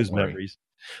erase his memories.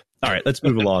 All right, let's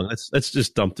move along. Let's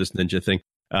just dump this Ninja thing.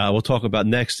 We'll talk about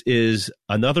next is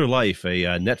Another Life, a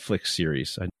Netflix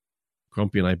series.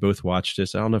 Grumpy and I both watched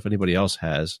this. I don't know if anybody else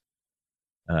has.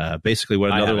 Basically,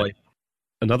 what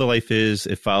Another Life is,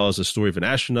 it follows the story of an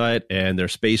astronaut and their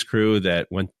space crew that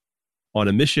went on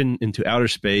a mission into outer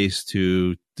space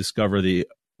to discover the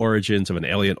origins of an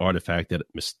alien artifact that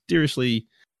mysteriously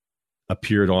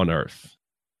appeared on Earth.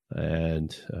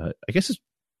 And I guess it's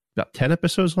about 10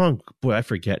 episodes long. Boy, I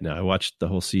forget now. I watched the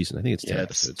whole season. I think it's 10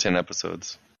 episodes. It's 10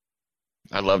 episodes.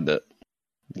 I loved it.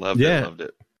 Loved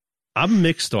it. I'm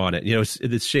mixed on it. You know,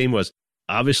 the shame was,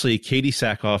 obviously, Katie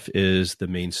Sackhoff is the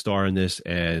main star in this,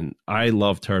 and I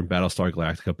loved her in Battlestar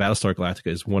Galactica. Battlestar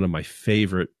Galactica is one of my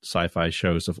favorite sci-fi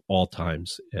shows of all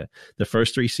times. The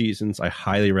first 3 seasons, I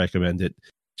highly recommend it.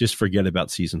 Just forget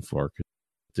about season 4, because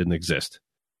it didn't exist.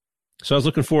 So I was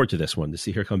looking forward to this one, to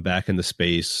see her come back into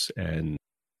space, and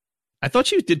I thought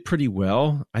she did pretty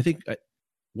well. I think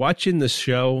watching the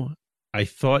show, I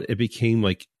thought it became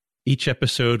like each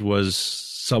episode was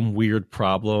some weird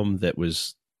problem that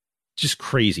was just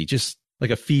crazy, just like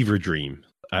a fever dream,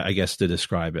 I guess, to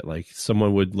describe it. Like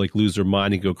someone would like lose their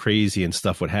mind and go crazy and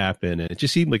stuff would happen. And it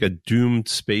just seemed like a doomed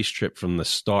space trip from the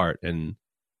start. And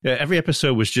every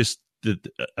episode was just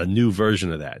a new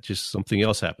version of that. Just something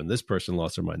else happened. This person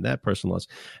lost their mind. That person lost.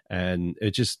 And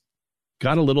it just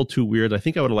got a little too weird. I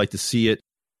think I would have liked to see it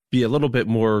be a little bit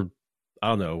more, I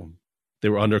don't know, they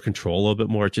were under control a little bit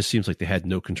more. It just seems like they had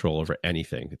no control over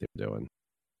anything that they were doing.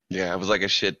 Yeah, it was like a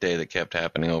shit day that kept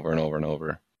happening over and over and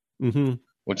over. Mm-hmm.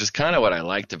 Which is kind of what I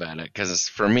liked about it, because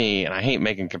for me, and I hate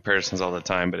making comparisons all the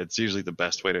time, but it's usually the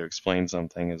best way to explain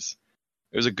something, is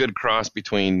it was a good cross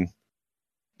between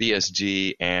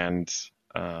BSG and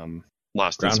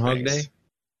Lost Groundhog in Space.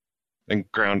 Day?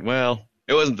 And well,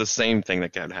 it wasn't the same thing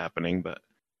that kept happening, but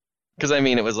because I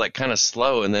mean, it was like kind of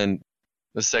slow, and then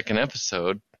the second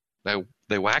episode,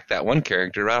 they whacked that one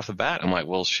character right off the bat. I'm like,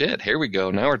 well, shit, here we go.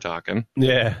 Now we're talking.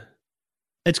 Yeah.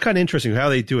 It's kind of interesting how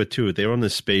they do it, too. They were on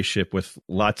this spaceship with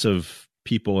lots of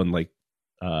people in, like,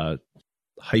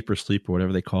 hypersleep or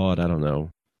whatever they call it. I don't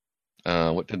know.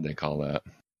 What did they call that?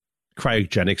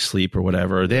 Cryogenic sleep or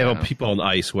whatever. They have people on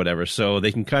ice, whatever. So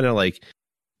they can kind of, like,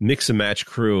 mix and match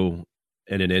crew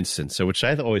in an instant. So, which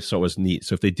I always thought was neat.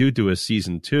 So if they do a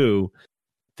season 2,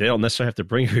 they don't necessarily have to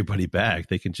bring everybody back.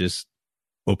 They can just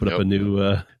open up a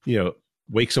new,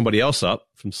 wake somebody else up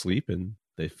from sleep, and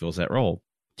they fills that role.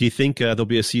 Do you think there'll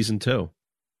be a season 2?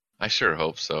 I sure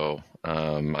hope so.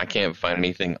 I can't find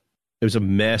anything. It was a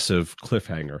massive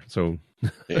cliffhanger. So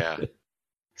yeah,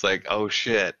 it's like, oh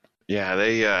shit. Yeah,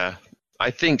 they.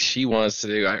 I think she wants to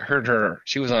do. I heard her.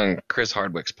 She was on Chris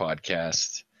Hardwick's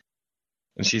podcast,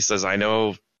 and she says, "I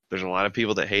know there's a lot of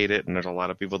people that hate it, and there's a lot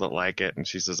of people that like it." And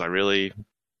she says,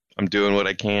 I'm doing what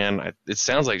I can. It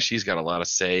sounds like she's got a lot of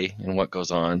say in what goes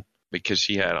on, because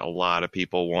she had a lot of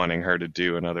people wanting her to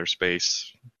do another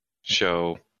space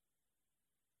show.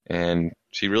 And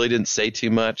she really didn't say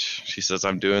too much. She says,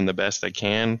 I'm doing the best I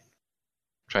can,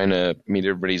 trying to meet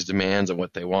everybody's demands and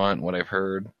what they want, what I've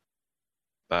heard.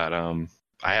 But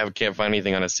can't find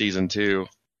anything on a season 2.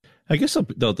 I guess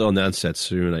they'll announce that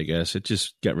soon, I guess. It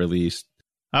just got released.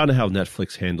 I don't know how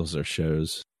Netflix handles their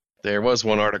shows. There was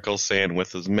one article saying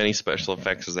with as many special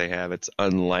effects as they have, it's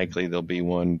unlikely there'll be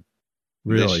one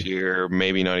this year,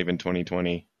 maybe not even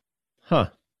 2020. Huh.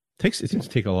 It seems to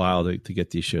take a while to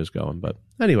get these shows going. But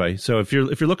anyway, so if you're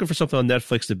looking for something on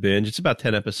Netflix to binge, it's about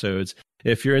 10 episodes.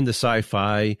 If you're into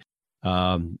sci-fi,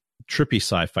 trippy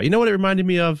sci-fi, you know what it reminded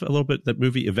me of a little bit? That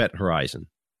movie Event Horizon.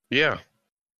 Yeah.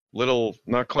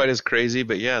 Not quite as crazy,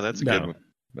 but yeah, that's a good one.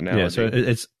 Yeah, so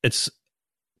it's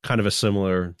kind of a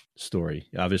similar story.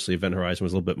 Obviously, Event Horizon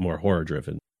was a little bit more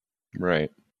horror-driven.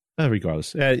 Right. Regardless.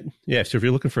 So if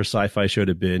you're looking for a sci-fi show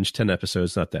to binge, 10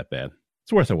 episodes, not that bad.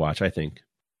 It's worth a watch, I think.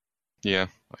 Yeah,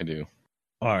 I do.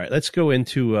 All right, let's go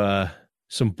into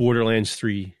some Borderlands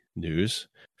 3 news.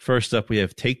 First up, we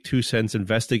have Take-Two sends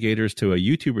investigators to a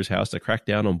YouTuber's house to crack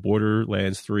down on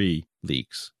Borderlands 3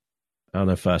 leaks. I don't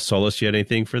know if Solus, you had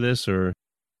anything for this, or...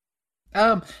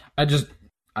 I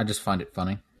just find it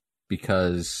funny,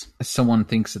 because someone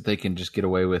thinks that they can just get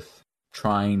away with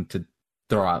trying to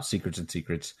throw out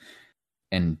secrets,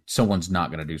 and someone's not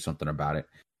going to do something about it.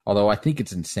 Although I think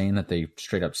it's insane that they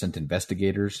straight up sent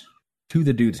investigators to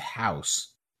the dude's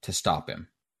house to stop him.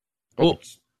 Well,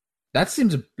 that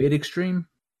seems a bit extreme.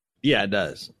 Yeah, it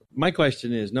does. My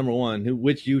question is, number one,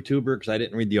 which YouTuber, because I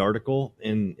didn't read the article,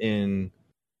 and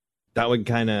that would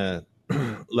kind of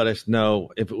let us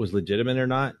know if it was legitimate or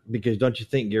not, because don't you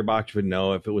think Gearbox would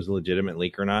know if it was a legitimate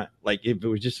leak or not? Like, if it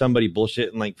was just somebody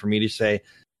bullshitting, like for me to say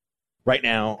right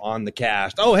now on the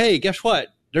cast, oh, hey, guess what?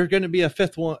 There's going to be a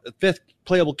fifth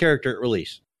playable character at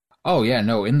release. Oh, yeah,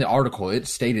 no. In the article, it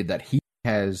stated that he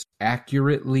has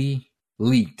accurately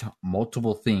leaked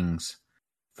multiple things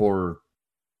for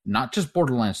not just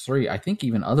Borderlands 3, I think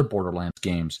even other Borderlands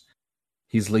games.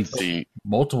 He's leaked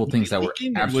multiple things that were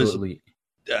absolutely...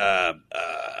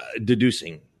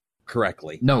 deducing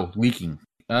correctly. No, leaking.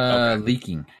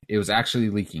 Leaking. It was actually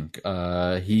leaking.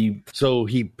 So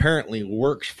he apparently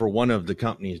works for one of the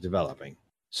companies developing.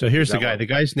 So here's the guy. The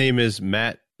guy's name is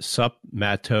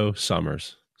Mato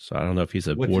Summers. So I don't know if he's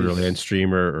a Borderlands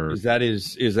streamer or is that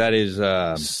his Supmato is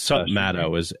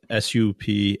Supmatto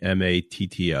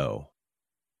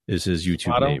is his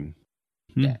YouTube name.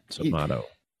 Yeah, Supmato.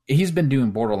 He's been doing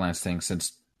Borderlands things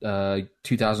since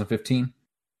 2015,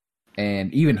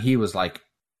 and even he was like,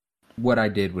 "What I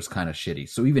did was kind of shitty."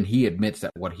 So even he admits that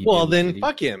what he did was then shitty.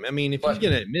 Fuck him. I mean, if he's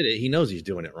going to admit it, he knows he's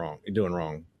doing it wrong. Doing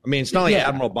wrong. I mean, it's not like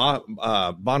Admiral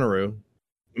Bonnaroo.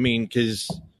 I mean, because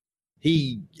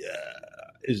he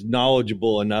is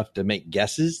knowledgeable enough to make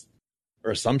guesses or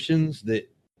assumptions that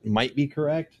might be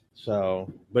correct.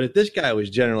 So, but if this guy was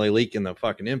generally leaking the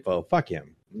fucking info, fuck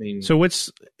him. I mean, so when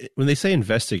they say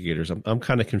investigators, I'm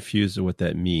kind of confused at what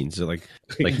that means. Is it like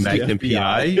Magnum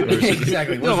PI?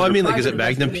 Exactly. No, I mean, like, is it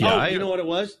Magnum PI? You know what it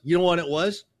was? You know what it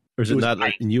was? Or is it not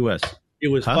like in U.S.? It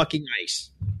was fucking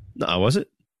ice. No, was it?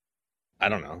 I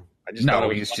don't know. I just No, thought it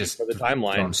was he's funny just for the throwing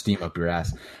timeline. steam up your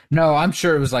ass. No, I'm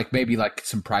sure it was like maybe like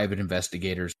some private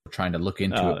investigators were trying to look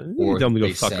into it. You tell them to go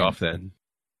they fuck sent- off then.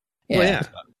 Yeah. Well, yeah.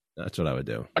 That's what I would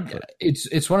do.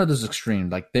 It's one of those extreme.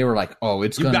 Like they were like, oh,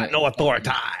 it's You gonna got no authority.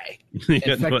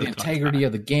 affect the integrity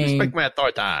of the game, Respect my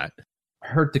authority.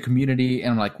 hurt the community,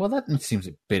 and I'm like, well, that seems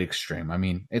a bit extreme. I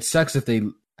mean, it sucks if they.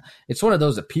 It's one of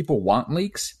those that people want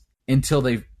leaks until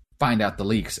they find out the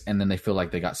leaks, and then they feel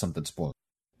like they got something spoiled.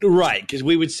 Right, because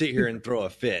we would sit here and throw a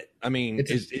fit. I mean,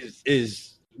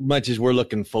 as much as we're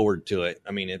looking forward to it,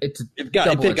 I mean, if it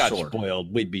got sword.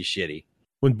 spoiled, we'd be shitty.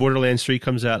 When Borderlands 3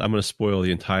 comes out, I'm going to spoil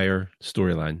the entire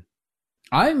storyline.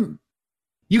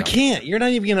 You can't. You're not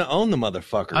even going to own the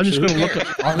motherfucker. I'm just So going to who look cares?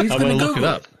 up. Oh, he's I'm gonna going to look it Google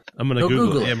up. I'm going to Go Google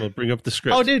Google it. it. I'm going to bring up the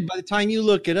script. Oh, dude, by the time you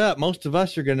look it up, most of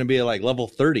us are going to be like level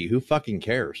 30. Who fucking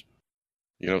cares?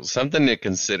 You know, something to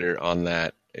consider on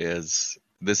that is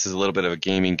this is a little bit of a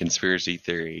gaming conspiracy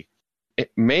theory.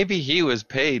 Maybe he was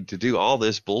paid to do all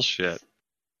this bullshit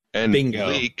and Bingo.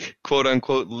 leak, quote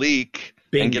unquote, leak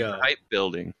and get Bingo. the hype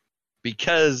building.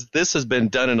 Because this has been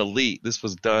done in Elite. This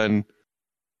was done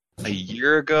a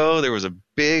year ago. There was a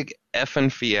big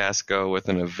effing fiasco with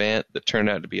an event that turned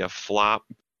out to be a flop.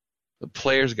 The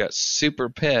players got super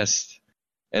pissed.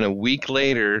 And a week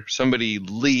later, somebody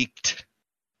leaked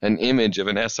an image of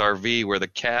an SRV where the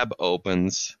cab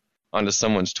opens onto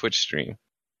someone's Twitch stream.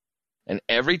 And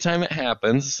every time it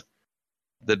happens,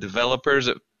 the developers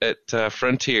at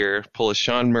Frontier pull a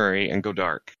Sean Murray and go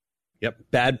dark. Yep.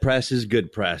 Bad press is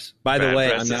good press. By the Bad way,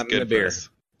 press I'm is not in the good beer. press.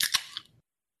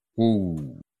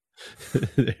 Ooh,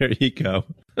 There you go.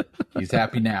 he's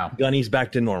happy now. Gunny's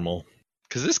back to normal.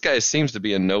 Because this guy seems to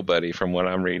be a nobody from what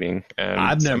I'm reading. And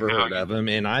I've never somehow- heard of him,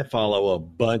 and I follow a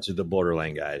bunch of the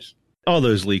Borderland guys. All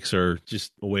those leaks are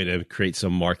just a way to create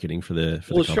some marketing for the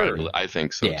Well, company. sure. I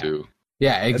think so Yeah. too.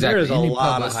 Yeah, And exactly. there is a Any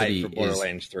lot of publicity hype for is-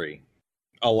 Borderlands 3.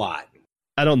 A lot.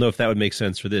 I don't know if that would make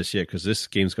sense for this yet because this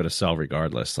game's going to sell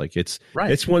regardless. Like it's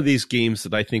Right. it's one of these games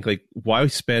that I think like why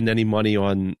spend any money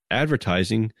on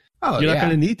advertising? Oh, You're yeah. not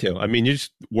going to need to. I mean, you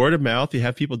just word of mouth. You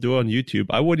have people do it on YouTube.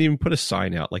 I wouldn't even put a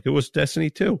sign out like it was Destiny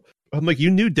 2. I'm like, you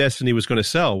knew Destiny was going to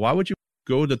sell. Why would you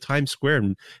go to Times Square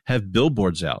and have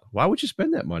billboards out? Why would you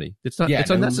spend that money? It's not. It's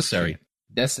no, unnecessary.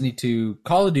 Destiny 2,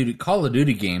 Call of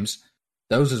Duty games,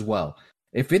 those as well.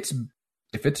 If it's a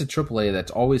AAA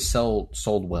that's always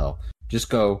sold well, just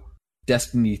go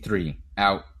Destiny 3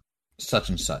 out such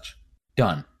and such.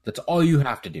 Done. That's all you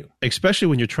have to do. Especially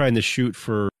when you're trying to shoot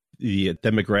for the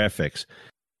demographics.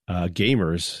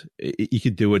 Gamers, you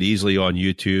could do it easily on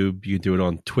YouTube. You can do it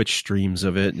on Twitch streams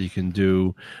of it. You can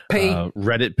do Pay.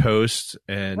 Reddit posts,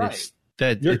 and Right. it's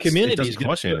that Your it community is doesn't going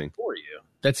cost to do anything. it for you.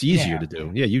 That's easier Yeah. to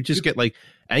do. Yeah, you just get like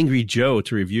Angry Joe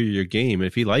to review your game, and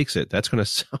if he likes it, that's going to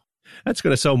sell. That's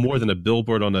going to sell more than a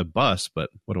billboard on a bus. But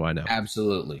what do I know?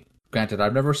 Absolutely. Granted,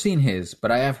 I've never seen his,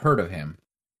 but I have heard of him.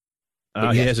 He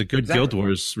yes, has a good exactly. Guild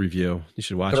Wars review. You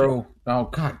should watch Oh,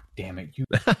 God damn it. You.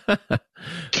 it.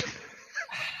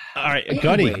 All right,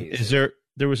 Gunny, Anyways.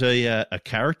 there was a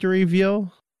character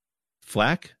reveal?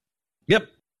 Flack? Yep.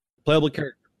 Playable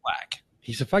character Black.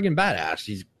 He's a fucking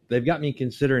badass. They've got me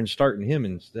considering starting him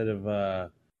instead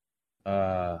of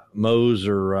Mose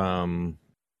or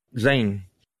Zane.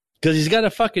 Because he's got a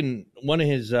fucking one of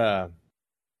his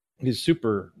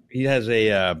super he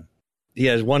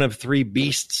has one of 3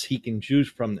 beasts he can choose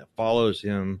from that follows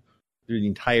him through the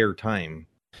entire time.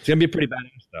 It's gonna be pretty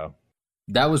badass though.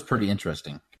 That was pretty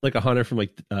interesting. Like a hunter from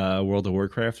like World of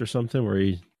Warcraft or something, where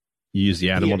you use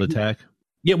the animal to attack?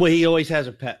 Yeah, well, he always has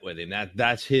a pet with him.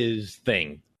 That's his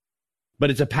thing. But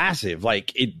it's a passive.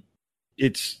 Like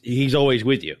he's always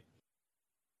with you.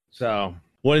 So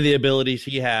one of the abilities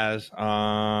he has,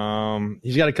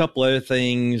 he's got a couple other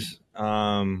things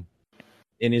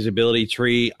in his ability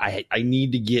tree. I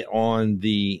need to get on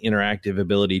the interactive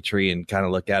ability tree and kind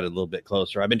of look at it a little bit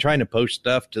closer. I've been trying to post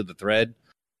stuff to the thread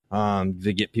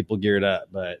to get people geared up,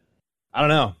 but I don't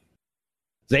know.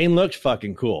 Zane looks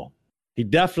fucking cool. He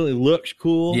definitely looks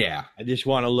cool. Yeah. I just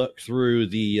want to look through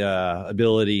the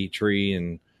ability tree,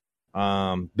 and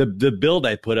the build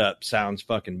I put up sounds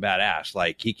fucking badass.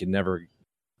 Like he can never,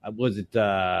 was it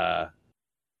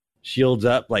shields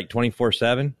up like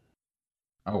 24/7?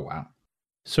 Oh, wow.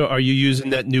 So are you using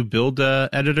that new build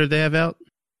editor they have out?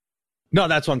 No,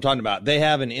 that's what I'm talking about. They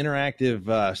have an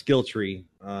interactive skill tree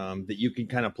that you can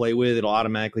kind of play with. It'll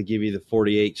automatically give you the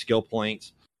 48 skill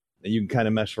points. And you can kind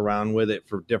of mess around with it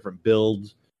for different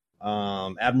builds.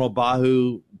 Admiral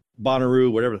Bahu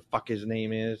Bonnaroo, whatever the fuck his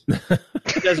name is.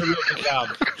 He does a real good job.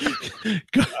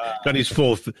 God, he's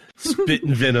full of spit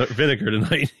and vinegar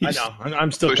tonight. I know.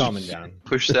 I'm still calming down.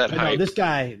 Push that But hype.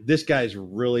 no, this guy's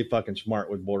really fucking smart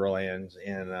with Borderlands,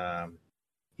 and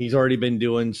he's already been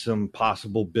doing some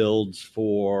possible builds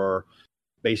for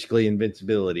basically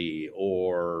invincibility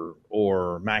or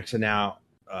maxing out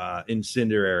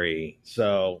incendiary.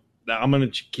 So I'm gonna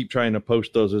keep trying to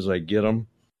post those as I get them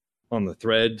on the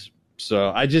threads. So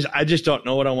I just don't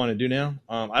know what I want to do now.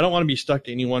 I don't want to be stuck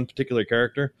to any one particular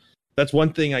character. That's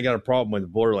one thing I got a problem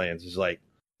with Borderlands is like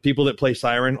people that play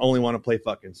Siren only want to play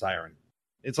fucking Siren.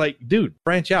 It's like, dude,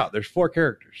 branch out. There's 4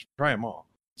 characters. Try them all.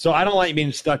 So I don't like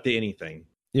being stuck to anything.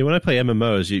 Yeah, when I play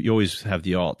MMOs, you always have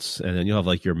the alts, and then you'll have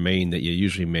like your main that you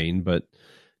usually main, but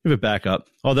you have a backup.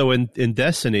 Although in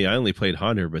Destiny, I only played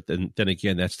Hunter, but then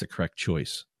again, that's the correct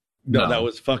choice. No, that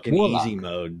was fucking Warlock. easy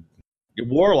mode.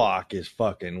 Warlock is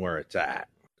fucking where it's at.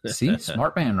 See,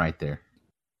 smart man right there.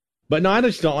 But no, I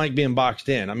just don't like being boxed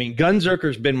in. I mean,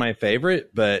 Gunzerker's been my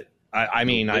favorite, but I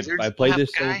played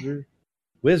this guy? soldier.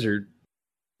 Wizard.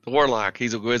 The Warlock,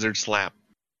 he's a wizard slap.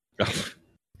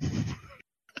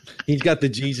 He's got the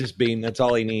Jesus beam. That's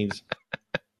all he needs.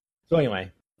 So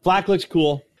anyway, Flak looks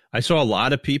cool. I saw a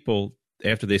lot of people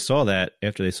after they saw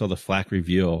the Flak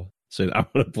reveal said, I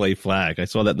want to play Flak. I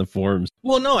saw that in the forums.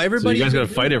 Well, no, everybody. So you guys got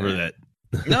to fight over that.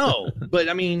 No, but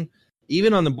I mean,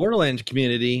 even on the Borderlands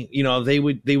community, you know, they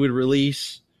would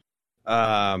release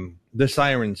the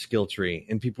Siren skill tree,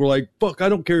 and people were like, "Fuck, I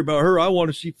don't care about her. I want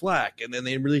to see Flak." And then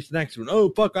they release the next one. Oh,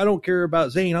 fuck, I don't care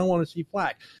about Zane. I want to see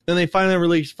Flak. Then they finally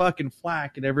released fucking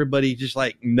Flak, and everybody just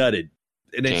like nutted.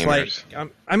 And it's Gamers.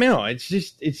 like, I mean, no, it's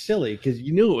silly because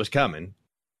you knew it was coming.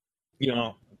 You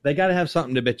know, they got to have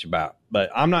something to bitch about. But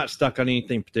I'm not stuck on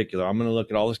anything particular. I'm going to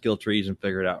look at all the skill trees and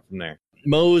figure it out from there.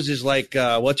 Mose is like,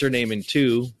 what's her name in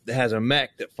 2 that has a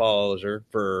mech that follows her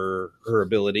for her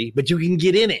ability, but you can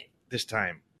get in it this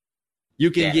time. You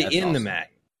can get in the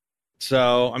mech.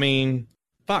 So, I mean,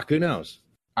 fuck, who knows?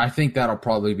 I think that'll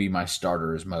probably be my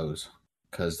starter as Mose,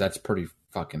 because that's pretty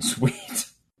fucking sweet.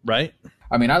 Right?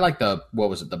 I mean, I like the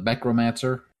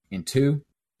Mechromancer in 2.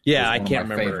 Yeah, I one of can't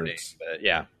my remember her name, favorites. but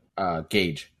yeah.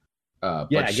 Gage.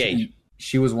 Yeah, Gage.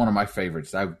 She was one of my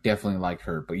favorites. I definitely like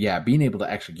her. But yeah, being able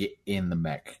to actually get in the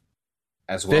mech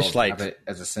as well as have it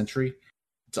as a sentry,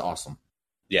 it's awesome.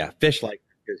 Yeah, Fish liked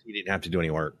her because he didn't have to do any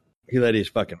work. He let his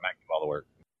fucking mech do all the work.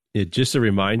 Just a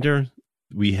reminder,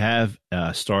 we have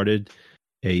started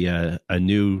a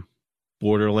new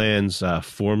Borderlands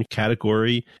forum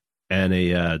category and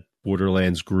a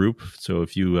Borderlands group. So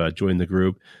if you join the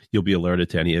group, you'll be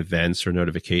alerted to any events or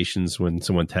notifications when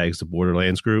someone tags the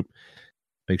Borderlands group.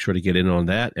 Make sure to get in on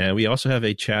that. And we also have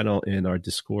a channel in our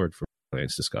Discord for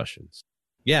Borderlands discussions.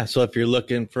 Yeah, so if you're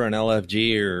looking for an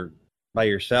LFG or by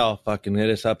yourself, fucking hit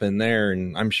us up in there,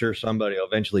 and I'm sure somebody will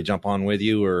eventually jump on with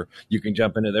you, or you can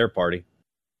jump into their party.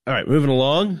 All right, moving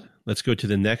along. Let's go to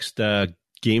the next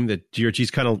game that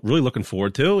GRG's kind of really looking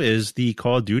forward to is the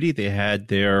Call of Duty. They had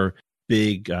their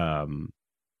big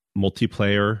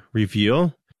multiplayer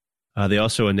reveal. They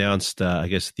also announced, I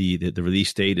guess, the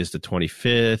release date is the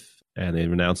 25th, and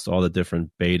they've announced all the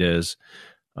different betas.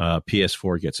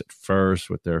 PS4 gets it first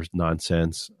with their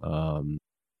nonsense.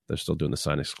 They're still doing the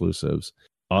sign exclusives.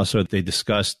 Also, they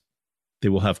discussed they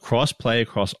will have cross-play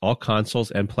across all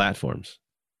consoles and platforms.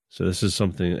 So this is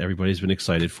something everybody's been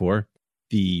excited for.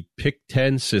 The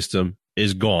Pick-10 system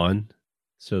is gone,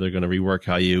 so they're going to rework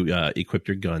how you equip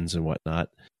your guns and whatnot.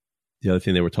 The other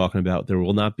thing they were talking about, there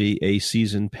will not be a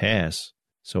season pass,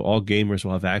 so all gamers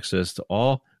will have access to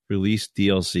all released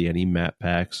DLC. Any map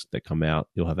packs that come out,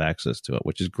 you'll have access to it,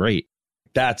 which is great.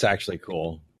 That's actually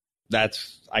cool.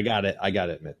 I got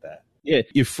to admit that. Yeah,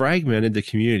 you fragmented the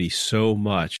community so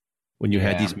much when you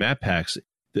had these map packs.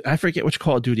 I forget which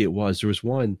Call of Duty it was. There was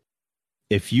one.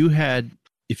 If you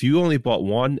only bought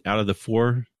one out of the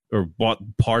 4 or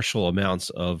bought partial amounts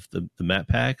of the map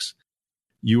packs,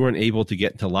 you weren't able to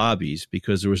get into lobbies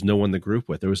because there was no one to group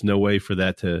with. There was no way for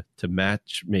that to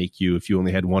match make you if you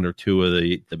only had 1 or 2 of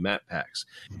the map packs.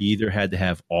 You either had to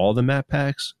have all the map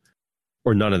packs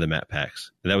or none of the map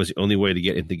packs. And that was the only way to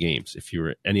get into games. If you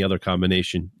were any other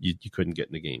combination, you couldn't get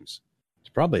into games. It's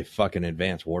probably fucking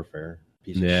Advanced Warfare.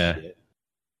 Piece of shit.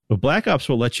 But Black Ops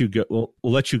will let you go. Will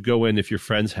let you go in if your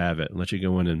friends have it and let you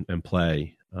go in and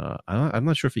play. I'm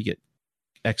not sure if you get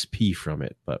XP from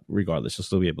it, but regardless, you'll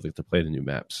still be able to play the new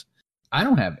maps. I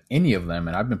don't have any of them,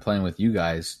 and I've been playing with you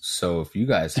guys. So if you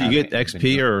guys, do you get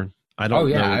XP or I don't? Oh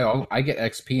yeah, know. I get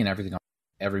XP and everything on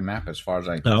every map as far as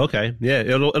I. Oh, okay, yeah,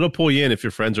 it'll pull you in if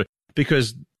your friends are,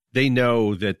 because they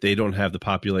know that they don't have the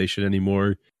population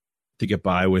anymore to get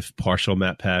by with partial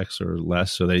map packs or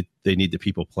less. So they need the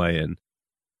people playing.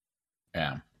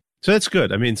 Yeah. So that's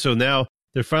good. I mean, so now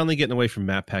they're finally getting away from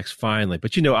map packs finally.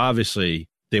 But, obviously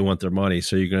they want their money.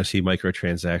 So you're going to see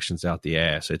microtransactions out the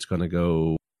ass. It's going to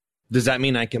go. Does that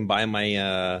mean I can buy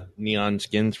my neon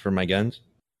skins for my guns?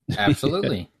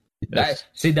 Absolutely. Yes.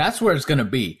 That's where it's going to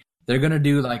be. They're going to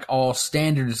do like all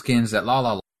standard skins that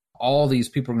all these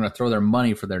people are going to throw their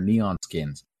money for their neon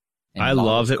skins. And I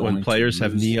love it when going players to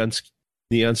have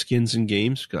neon skins in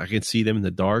games. I can see them in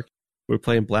the dark. We're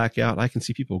playing Blackout. I can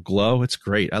see people glow. It's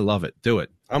great. I love it. Do it.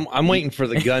 I'm waiting for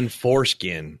the gun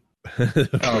foreskin.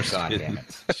 Oh, God damn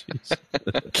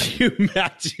it. Can you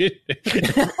imagine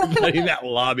everybody in that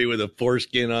lobby with a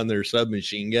foreskin on their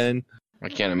submachine gun? I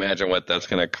can't imagine what that's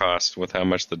going to cost with how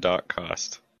much the dot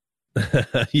cost.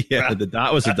 Yeah, the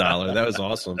dot was $1. That was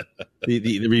awesome.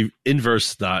 The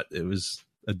inverse dot, it was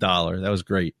 $1. That was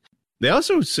great. They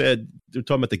also said they're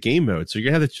talking about the game mode. So you're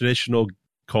gonna have the traditional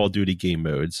Call of Duty game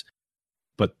modes,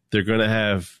 but they're gonna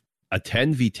have a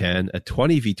 10v10, a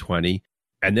 20v20,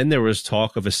 and then there was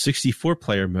talk of a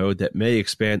 64-player mode that may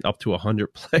expand up to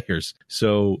 100 players.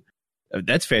 So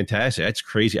that's fantastic. That's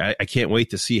crazy. I can't wait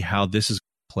to see how this is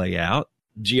going to play out.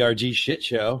 GRG shit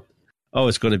show. Oh,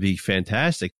 it's going to be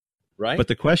fantastic. Right. But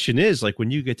the question is, like, when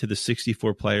you get to the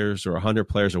 64 players or 100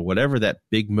 players or whatever that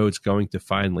big mode's going to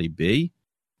finally be,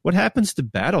 what happens to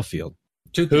Battlefield?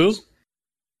 Who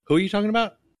are you talking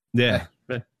about? Yeah.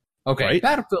 Okay, Right?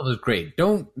 Battlefield is great.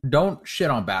 Don't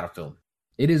shit on Battlefield.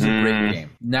 It is a great game.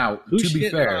 Now, Who's to be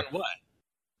shitting fair, on what?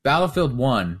 Battlefield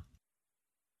 1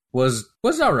 was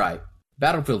all right.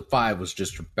 Battlefield 5 was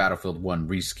just a Battlefield 1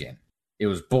 reskin. It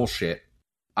was bullshit.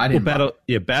 I didn't buy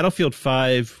it. Battlefield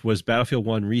 5 was Battlefield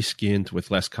 1 reskinned with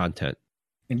less content.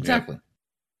 Exactly.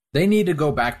 They need to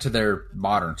go back to their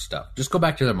modern stuff. Just go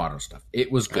back to their modern stuff.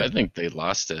 It was good. I think they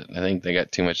lost it. I think they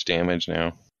got too much damage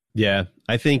now. Yeah,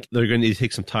 I think they're going to need to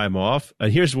take some time off.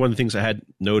 And here's one of the things I had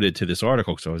noted to this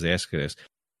article, because I was asking this,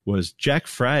 was Jack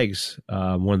Frags,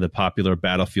 one of the popular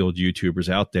Battlefield YouTubers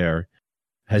out there,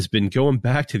 has been going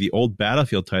back to the old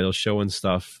Battlefield titles, showing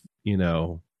stuff,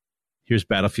 here's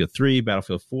Battlefield 3,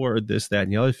 Battlefield 4, this, that,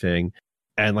 and the other thing.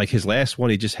 And like his last one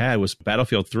he just had was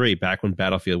Battlefield 3, back when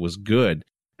Battlefield was good.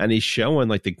 And he's showing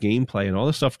like the gameplay and all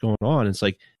the stuff going on. It's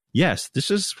like, yes, this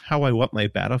is how I want my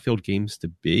Battlefield games to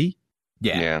be.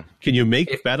 Yeah. Can you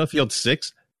make Battlefield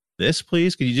 6 this,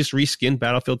 please? Can you just reskin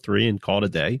Battlefield 3 and call it a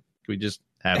day? Can we just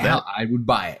have Hell, that? I would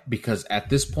buy it, because at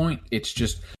this point, it's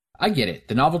just, I get it.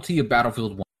 The novelty of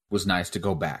Battlefield 1 was nice to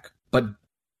go back, but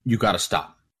you got to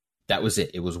stop. That was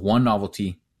it. It was one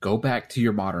novelty. Go back to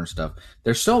your modern stuff.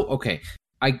 They're so, okay.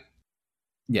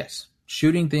 Yes,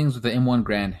 shooting things with the M1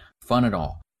 Grand, fun and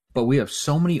all, but we have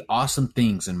so many awesome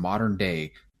things in modern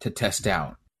day to test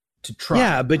out, to try.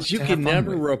 Yeah, but you to can have fun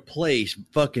never with. replace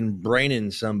fucking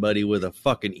braining somebody with a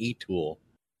fucking e-tool.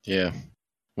 Yeah.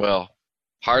 Well,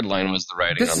 Hardline was the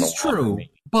writing This on the is wall for true,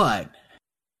 me. but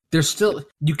there's still,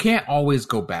 you can't always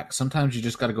go back. Sometimes you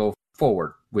just got to go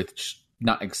forward, which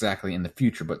not exactly in the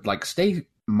future, but like stay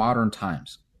modern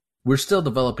times. We're still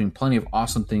developing plenty of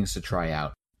awesome things to try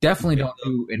out. Definitely don't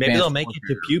do advanced Maybe they'll make it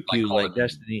to warfare pew pew Call of like Duty.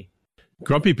 Destiny.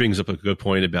 Grumpy brings up a good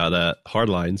point about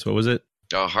Hardlines. What was it?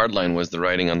 Oh, Hardline was the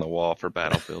writing on the wall for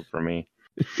Battlefield for me.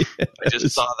 I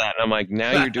just saw that, and I'm like,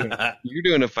 now you're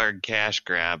doing a fucking cash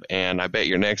grab, and I bet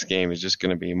your next game is just going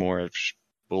to be more of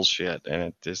bullshit. And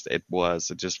it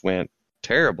just went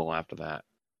terrible after that.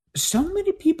 So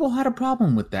many people had a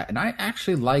problem with that, and I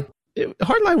actually like.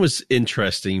 Hardline was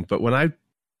interesting, but when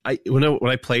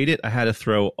I played it, I had to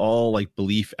throw all like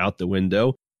belief out the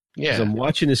window. Yeah. I'm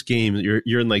watching this game.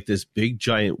 You're in like this big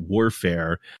giant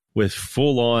warfare with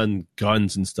full on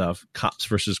guns and stuff, cops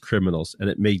versus criminals, and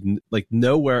it made like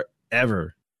nowhere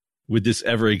ever would this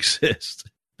ever exist.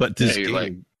 But this you're game,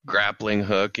 like grappling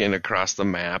hook in across the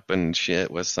map and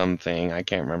shit with something. I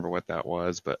can't remember what that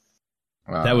was, but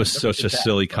that was such a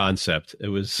silly concept. It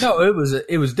was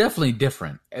it was definitely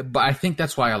different, but I think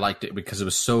that's why I liked it, because it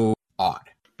was so odd.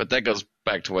 But that goes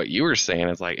back to what you were saying.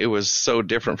 It's like it was so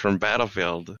different from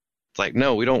Battlefield. It's like,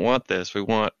 no, we don't want this. We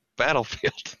want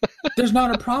Battlefield. There's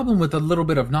not a problem with a little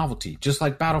bit of novelty, just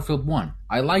like Battlefield 1.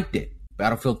 I liked it.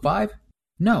 Battlefield 5?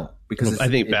 No, because I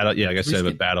think like I said,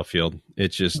 with Battlefield,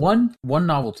 it's just one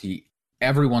novelty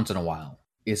every once in a while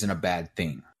isn't a bad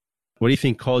thing. What do you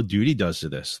think Call of Duty does to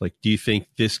this? Like, do you think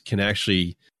this can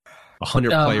actually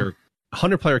 100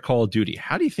 player Call of Duty?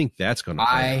 How do you think that's going to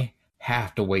play? I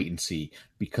have to wait and see,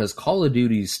 because Call of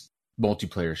Duty's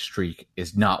multiplayer streak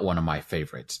is not one of my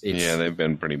favorites. Yeah, they've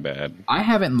been pretty bad. I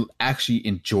haven't actually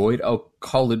enjoyed a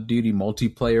Call of Duty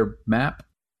multiplayer map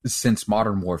since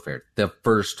Modern Warfare, the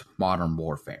first Modern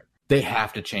Warfare. They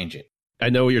have to change it. I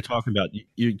know what you're talking about.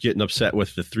 You're getting upset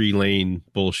with the 3-lane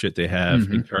bullshit they have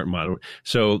in current modern.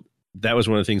 So that was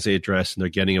one of the things they addressed, and they're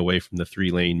getting away from the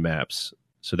 3-lane maps.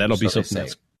 So that'll be something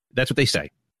that's what they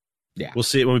say. Yeah. We'll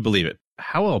see it when we believe it.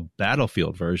 How will a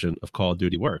Battlefield version of Call of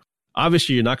Duty work?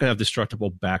 Obviously, you're not going to have destructible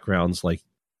backgrounds like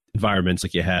environments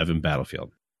like you have in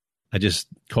Battlefield.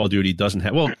 Call of Duty doesn't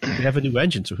have, well, they have a new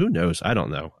engine, so who knows? I don't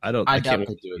know. I doubt can't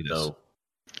they do it, though.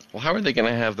 Well, how are they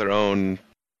going to have their own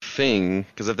thing?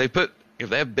 Because if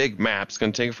they have big maps, it's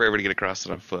going to take forever to get across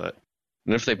it on foot.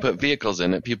 And if they put vehicles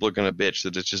in it, people are going to bitch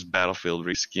that it's just Battlefield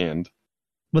reskinned.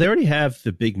 Well, they already have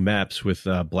the big maps with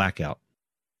Blackout.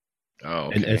 Oh,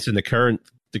 okay. And it's in the current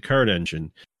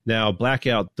engine. Now,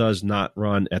 Blackout does not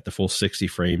run at the full 60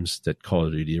 frames that Call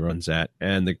of Duty runs at,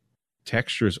 and the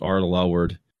textures are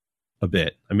lowered a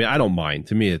bit. I mean, I don't mind.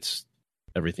 To me, it's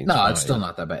everything's fine. It's still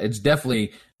not that bad. It's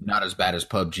definitely not as bad as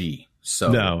PUBG.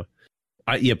 So no,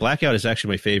 Blackout is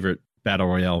actually my favorite Battle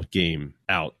Royale game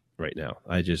out right now.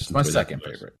 It's my second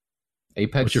favorite.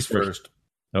 Apex is first.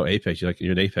 Oh, Apex!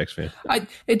 You're an Apex fan. I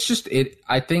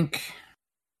think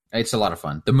it's a lot of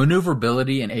fun. The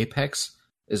maneuverability in Apex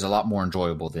is a lot more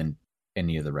enjoyable than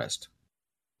any of the rest.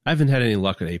 I haven't had any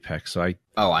luck at Apex, so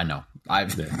I know.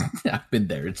 I've been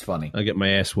there. It's funny. I get my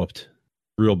ass whooped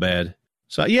real bad.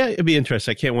 So yeah, it'd be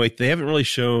interesting. I can't wait. They haven't really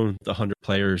shown the 100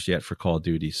 players yet for Call of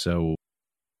Duty, so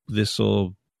this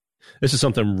is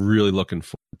something I'm really looking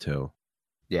forward to.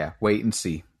 Yeah, wait and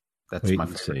see. That's my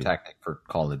favorite tactic for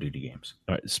Call of Duty games.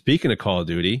 All right. Speaking of Call of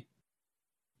Duty,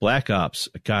 Black Ops,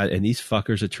 God, and these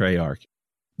fuckers at Treyarch.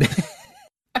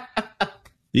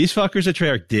 These fuckers at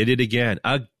Treyarch did it again.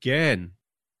 Again.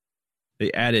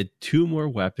 They added 2 more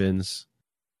weapons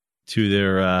to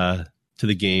their to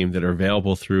the game that are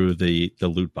available through the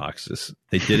loot boxes.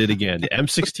 They did it again. The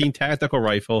M16 tactical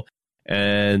rifle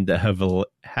and the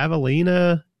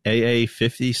Javelina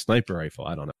AA-50 sniper rifle.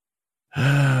 I don't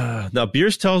know. Now,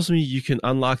 Beers tells me you can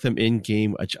unlock them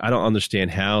in-game, which I don't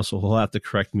understand how, so he'll have to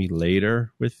correct me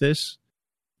later with this.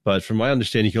 But from my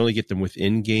understanding, you can only get them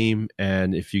within game,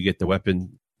 and if you get the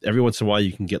weapon, every once in a while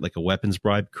you can get like a weapons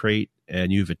bribe crate,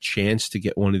 and you have a chance to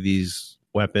get one of these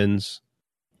weapons.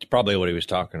 It's probably what he was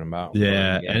talking about.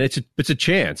 Yeah, and it's a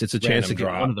chance. It's a chance to get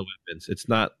one of the weapons.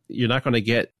 You're not going to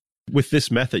get, with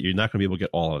this method, you're not going to be able to get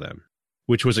all of them,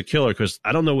 which was a killer because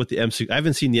I don't know what I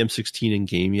haven't seen the M16 in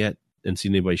game yet and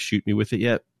seen anybody shoot me with it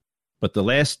yet. But the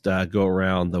last go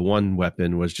around, the one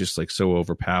weapon was just like so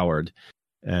overpowered.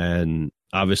 And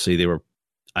obviously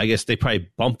I guess they probably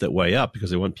bumped it way up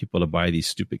because they want people to buy these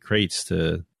stupid crates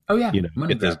to,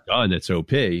 get this gun that's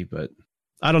OP. But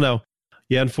I don't know.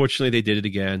 Yeah, unfortunately they did it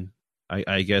again.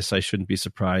 I guess I shouldn't be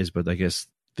surprised, but I guess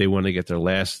they want to get their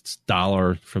last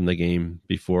dollar from the game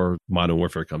before Modern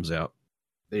Warfare comes out.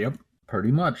 Yep,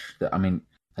 pretty much. I mean,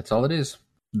 that's all it is.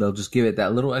 They'll just give it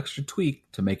that little extra tweak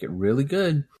to make it really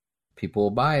good. People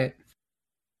will buy it.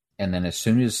 And then as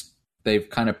soon as they've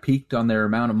kind of peaked on their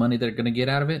amount of money they're going to get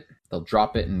out of it, they'll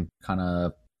drop it and kind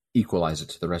of equalize it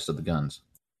to the rest of the guns.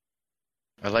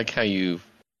 I like how you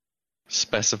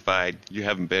specified you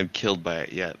haven't been killed by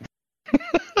it yet.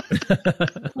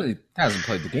 Well, he hasn't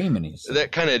played the game any. So.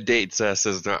 That kind of dates us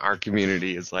as our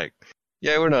community is like,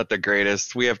 yeah, we're not the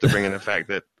greatest. We have to bring in the fact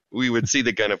that we would see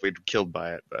the gun if we'd killed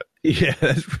by it. But yeah,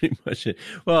 that's pretty much it.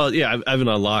 Well, yeah, I haven't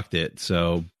unlocked it,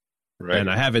 so right. And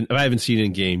I haven't seen it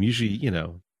in game. Usually,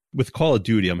 with Call of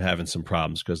Duty, I'm having some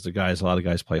problems because a lot of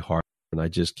guys play hard, and I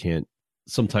just can't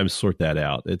sometimes sort that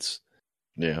out. It's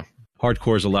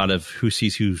hardcore is a lot of who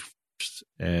sees who first,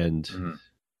 and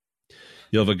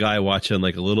you'll have a guy watching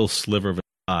like a little sliver of a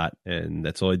shot, and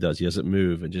that's all he does. He doesn't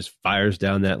move and just fires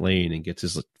down that lane and gets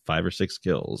his 5 or 6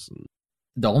 kills.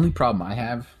 The only problem I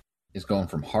have is going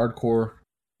from hardcore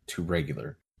to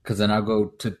regular, because then I'll go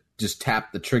to just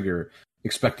tap the trigger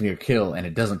expecting a kill, and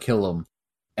it doesn't kill them,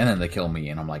 and then they kill me,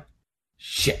 and I'm like,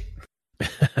 shit.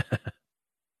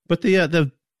 But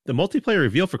the multiplayer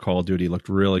reveal for Call of Duty looked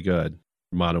really good,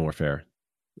 Modern Warfare.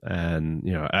 And,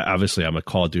 obviously I'm a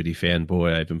Call of Duty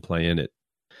fanboy. I've been playing it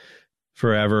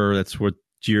forever. That's where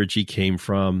GRG came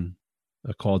from,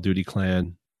 a Call of Duty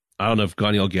clan. I don't know if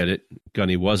Gunny will get it.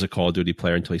 Gunny was a Call of Duty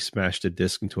player until he smashed the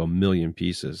disc into 1,000,000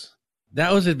 pieces.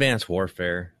 That was Advanced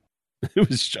Warfare. It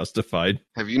was justified.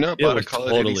 Have you not bought a Call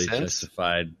of Duty since?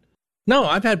 Justified. No,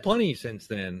 I've had plenty since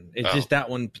then. It's just that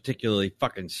one particularly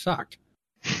fucking sucked.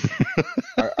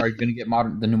 Are you going to get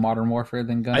the new Modern Warfare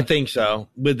then, Gunny? I think so.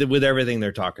 With everything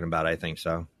they're talking about, I think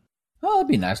so. Well, it'd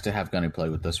be nice to have Gunny play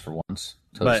with us for once.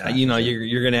 But,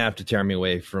 you're going to have to tear me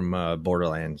away from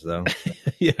Borderlands, though.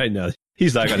 Yeah, I know.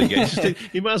 He's not going to get it.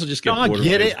 He might as well just get Borderlands. I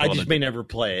get it. I just may never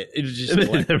play it. It was just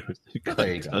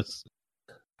there you go.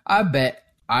 I bet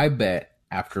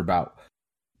after about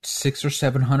 600 or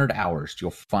 700 hours,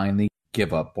 you'll finally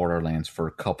give up Borderlands for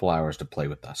a couple hours to play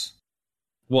with us.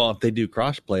 Well, if they do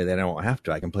crossplay, then I won't have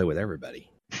to. I can play with everybody.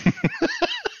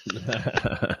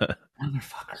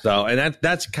 Motherfucker. So, and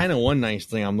that's kind of one nice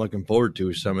thing I'm looking forward to.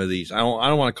 Is some of these, I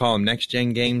don't want to call them next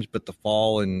gen games, but the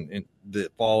fall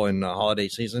and holiday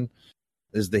season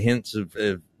is the hints of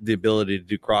the ability to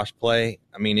do crossplay.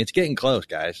 I mean, it's getting close,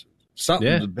 guys.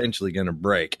 Something's eventually going to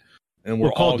break, and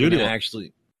we're all going to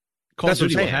actually. Call of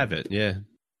Duty will have it, yeah.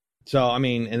 So, I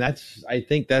mean, and I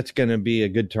think that's going to be a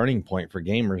good turning point for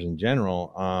gamers in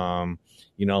general.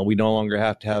 You know, we no longer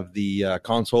have to have the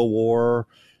console war,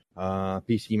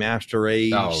 PC Master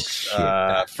Race. Oh,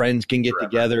 shit. Friends can get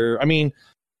together. I mean,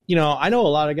 you know, I know a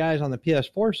lot of guys on the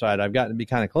PS4 side I've gotten to be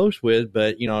kind of close with,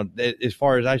 but, you know, as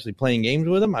far as actually playing games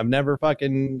with them, I've never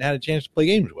fucking had a chance to play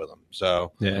games with them.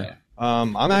 So, yeah.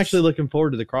 I'm actually looking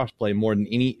forward to the crossplay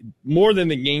more than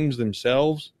the games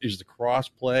themselves is the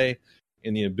crossplay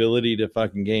and the ability to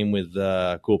fucking game with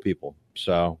cool people.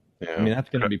 So, I mean,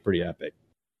 that's going to be pretty epic.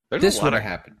 This would have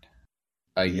happened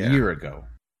a year ago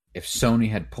if Sony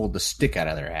had pulled the stick out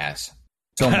of their ass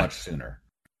so much sooner.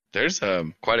 There's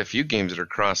quite a few games that are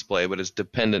crossplay, but it's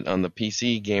dependent on the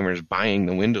PC gamers buying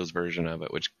the Windows version of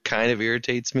it, which kind of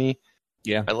irritates me.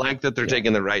 Yeah. I like that they're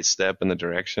taking the right step in the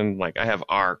direction. Like, I have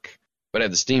Ark, but I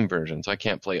have the Steam version, so I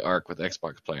can't play Ark with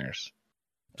Xbox players.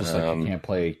 Just like you can't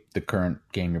play the current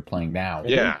game you're playing now.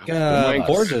 Yeah.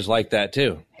 Forza's like that,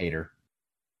 too. Hater.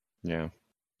 Yeah.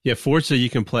 Yeah, Forza you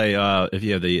can play if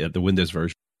you have the Windows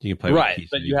version. You can play right, with PC.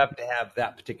 but you have to have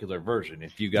that particular version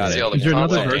if you got it. all Is there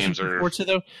another version games for Forza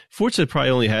though? Forza probably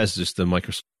only has just the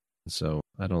Microsoft, so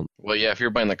I don't. Well, yeah, if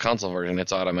you're buying the console version,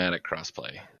 it's automatic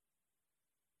crossplay.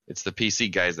 It's the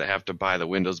PC guys that have to buy the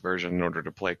Windows version in order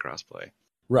to play crossplay.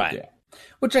 Right. Yeah.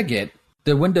 Which I get.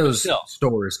 The Windows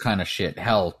store is kind of shit.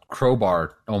 Hell,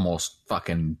 Crowbar almost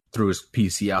fucking threw his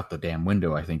PC out the damn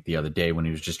window, I think, the other day when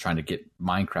he was just trying to get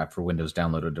Minecraft for Windows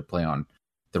downloaded to play on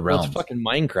the Realms. Well, it's fucking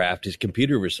Minecraft. His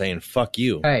computer was saying, fuck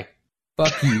you. Hey,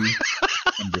 fuck you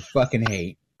and your fucking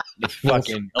hate. It's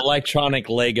fucking electronic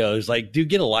Legos. Like, dude,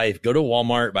 get a life. Go to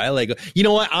Walmart, buy a Lego. You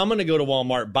know what? I'm going to go to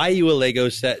Walmart, buy you a Lego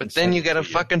set. But then you got to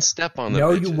fucking step on the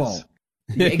No, bitches. you won't.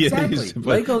 Yeah, exactly.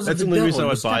 Legos That's the only reason I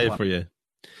would buy it for you.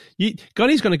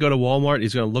 Gunny's going to go to Walmart.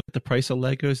 He's going to look at the price of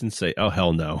Legos and say, "Oh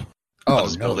hell no!" I'll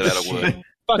just build it out of wood.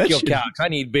 Fuck your couch. I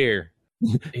need beer.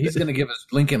 He's going to give us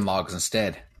Lincoln Logs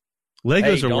instead.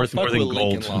 Legos are don't worth fuck more than with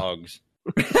gold. Lincoln Logs.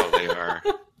 Oh, they are.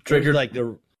 Triggered like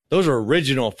those are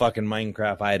original fucking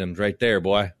Minecraft items right there,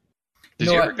 boy. Did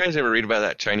you guys ever read about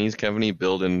that Chinese company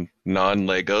building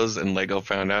non-Legos and Lego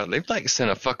found out they've like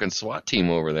sent a fucking SWAT team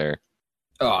over there?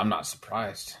 Oh, I'm not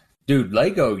surprised. Dude,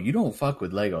 Lego, you don't fuck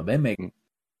with Lego. They make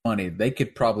money. They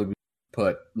could probably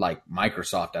put like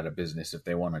Microsoft out of business if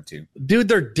they wanted to. Dude,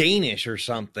 they're Danish or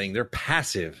something. They're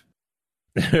passive.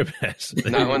 They're passive.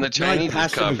 Not when the Chinese is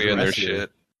passive copying their aggressive.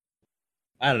 shit.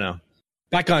 I don't know.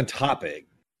 Back on topic.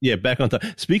 Yeah, back on top.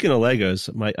 Speaking of Legos,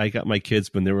 I got my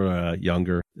kids when they were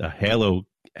younger. Halo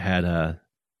had a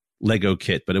Lego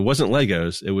kit, but it wasn't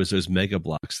Legos. It was those Mega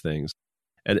Bloks things,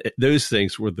 and those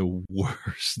things were the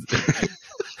worst.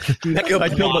 Mega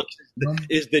Bloks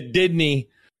is the Disney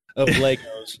of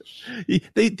Legos.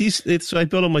 So I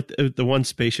built them like the one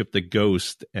spaceship, the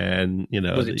Ghost, and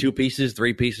Was it 2 pieces,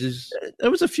 3 pieces?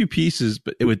 There was a few pieces,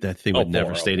 but that thing would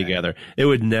never stay together. It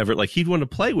would never, like, he'd want to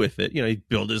play with it. He'd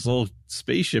build his little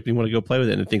spaceship. He'd want to go play with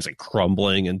it, and thing's like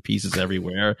crumbling and pieces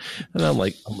everywhere. And I'm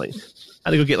like, I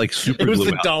had to go get like super glue. It was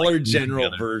the out, Dollar like, General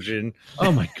together. version.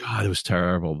 Oh my god, it was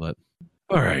terrible. But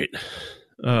all right,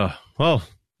 well,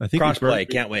 I think Crossplay.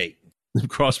 Can't wait.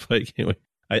 Crossplay. Can't wait.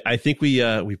 I think we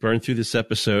burned through this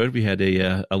episode. We had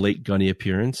a late Gunny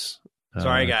appearance.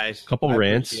 Sorry, guys. A couple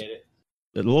rants. A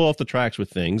little off the tracks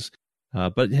with things.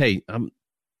 But hey, I'm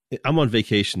on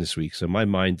vacation this week, so my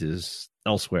mind is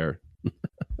elsewhere.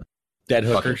 Dead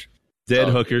hookers.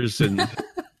 Hookers and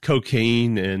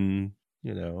cocaine and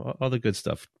all the good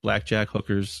stuff. Blackjack,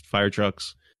 hookers, fire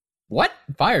trucks. What?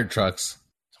 Fire trucks?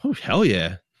 Oh hell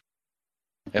yeah!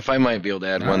 If I might be able to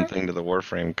add one thing to the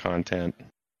Warframe content,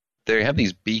 they have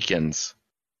these beacons.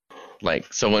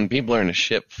 Like, so when people are in a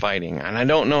ship fighting, and I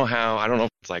don't know if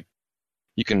it's like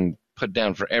you can put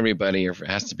down for everybody or if it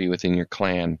has to be within your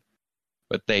clan,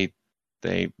 but they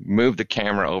moved the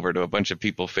camera over to a bunch of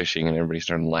people fishing and everybody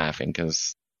started laughing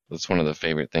because that's one of the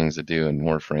favorite things to do in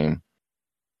Warframe.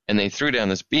 And they threw down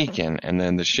this beacon, and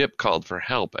then the ship called for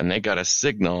help, and they got a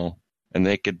signal, and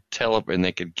they could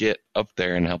get up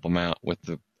there and help them out with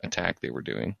the attack they were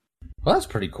doing. Well, that's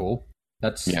pretty cool.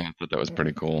 Yeah, I thought that was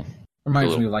pretty cool.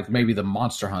 Reminds me of like maybe the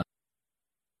Monster Hunt.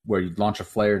 where you launch a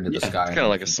flare into the sky. It's kind of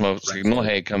like a smoke signal.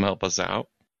 Hey, come help us out.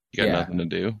 You got nothing to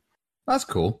do. That's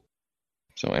cool.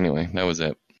 So anyway, that was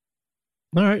it.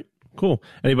 All right, cool.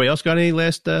 Anybody else got any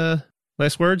last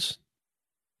words?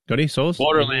 Got any, Souls?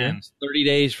 Borderlands, 30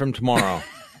 days from tomorrow.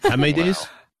 How many days?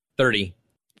 30.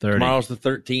 Tomorrow's the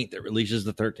 13th. It releases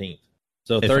the 13th.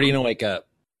 So 30 and a wake up.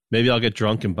 Maybe I'll get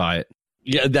drunk and buy it.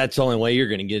 Yeah, that's the only way you're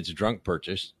going to get it. It's a drunk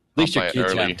purchase. At least your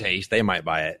kids have taste. They might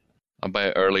buy it. I'll buy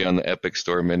it early on the Epic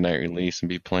Store midnight release and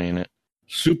be playing it.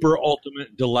 Super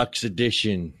Ultimate Deluxe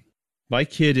Edition. My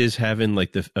kid is having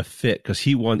like a fit because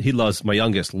my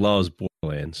youngest loves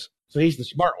Borderlands. So he's the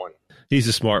smart one. He's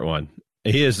the smart one.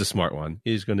 He is the smart one.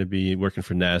 He's going to be working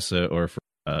for NASA or for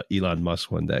Elon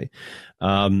Musk one day.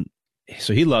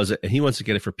 So he loves it and he wants to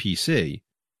get it for PC.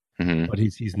 Mm-hmm. But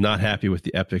he's not happy with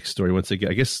the Epic Store. He wants to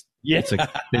get, I guess, it's like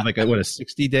a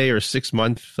 60-day or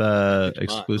 6-month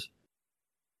exclusive.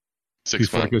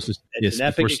 6 months. It's an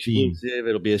Epic exclusive.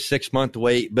 It'll be a 6-month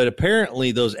wait. But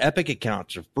apparently those Epic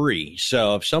accounts are free.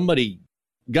 So if somebody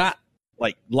got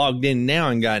logged in now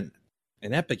and got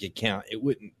an Epic account,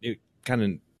 it kind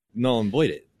of null and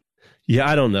void it. Yeah,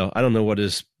 I don't know. I don't know what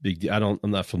is big. I'm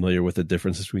not familiar with the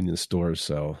differences between the stores.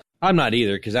 So I'm not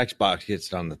either because Xbox gets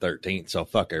it on the 13th. So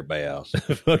fuck everybody else.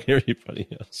 Fuck everybody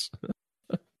else.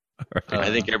 Right. I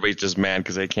think everybody's just mad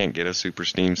because they can't get a Super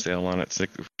Steam sale on it for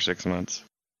 6 months.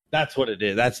 That's what it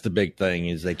is. That's the big thing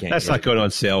is they can't. That's not going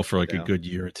on sale for like a good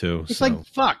year or two. It's like,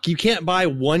 fuck, you can't buy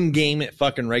one game at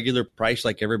fucking regular price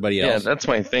like everybody else. Yeah, that's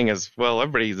my thing is, well,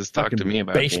 everybody just talked to me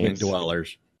about basement games.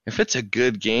 Dwellers. If it's a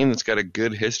good game that's got a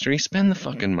good history, spend the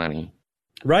fucking money.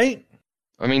 Right?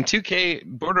 I mean, 2K,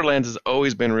 Borderlands has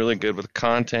always been really good with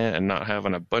content and not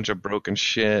having a bunch of broken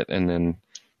shit and then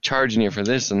charging you for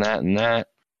this and that and that.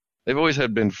 They've always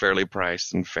been fairly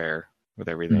priced and fair with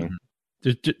everything.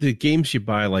 Mm-hmm. The games you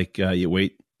buy, like you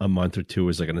wait a month or two,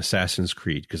 is like an Assassin's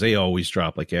Creed because they always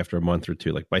drop like after a month or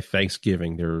two. Like by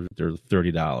Thanksgiving, they're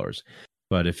 $30.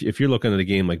 But if you're looking at a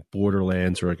game like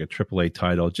Borderlands or like a AAA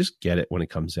title, just get it when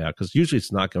it comes out because usually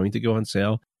it's not going to go on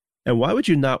sale. And why would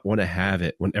you not want to have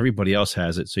it when everybody else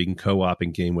has it so you can co-op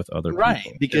and game with other people?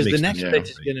 Right, because the next bitch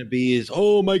is going to be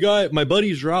oh my God, my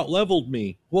buddies are out-leveled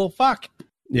me. Well, fuck.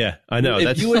 Yeah, I know.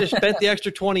 If you would have spent the extra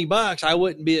 $20, I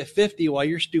wouldn't be at 50 while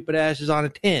your stupid ass is on a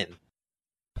 10.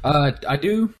 I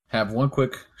do have one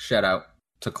quick shout out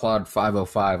to Claude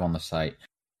 505 on the site.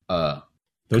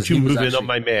 Don't you move in on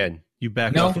my man. You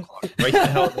back off right the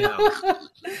hell now.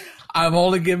 I'm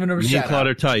only giving him a shout out. Claude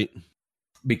are tight.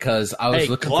 Because I was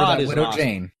looking for that Widow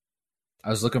Jane. I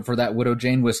was looking for that Widow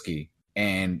Jane whiskey,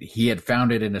 and he had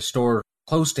found it in a store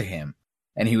close to him,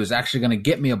 and he was actually going to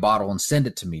get me a bottle and send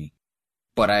it to me.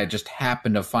 But I just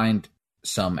happened to find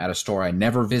some at a store I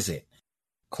never visit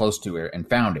close to it and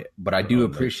found it. But I do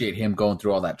appreciate him going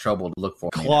through all that trouble to look for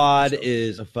me. Claude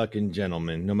is a fucking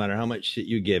gentleman, no matter how much shit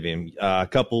you give him. A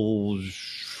couple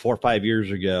 4 or 5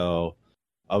 years ago,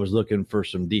 I was looking for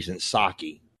some decent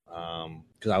sake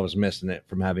because I was missing it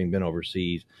from having been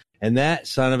overseas. And that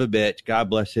son of a bitch, God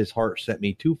bless his heart, sent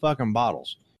me 2 fucking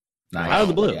bottles. Nice. Out of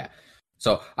the blue. Yeah.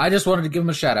 So I just wanted to give him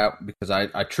a shout out because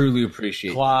I truly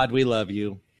appreciate Claude. We love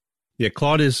you. Yeah,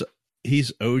 Claude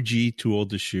he's OG Too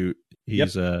Old to Shoot.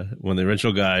 He's one of the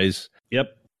original guys. Yep.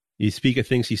 You speak of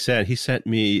things he sent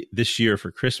me this year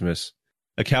for Christmas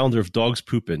a calendar of dogs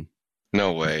pooping.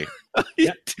 No way.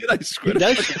 Yeah. Dude, I swear. He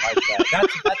does shit like that.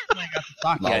 That's when I got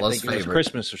the sake. I think it was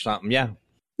Christmas or something. Yeah.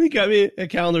 He got me a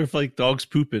calendar of like dogs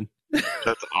pooping.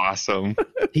 That's awesome.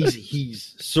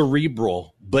 He's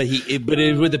cerebral, but it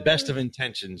with the best of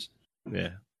intentions. Yeah.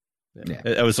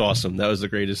 That was awesome. That was the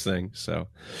greatest thing. So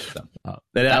that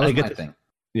was my thing.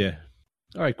 Yeah.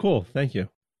 All right. Cool. Thank you.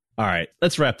 All right.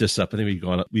 Let's wrap this up. I think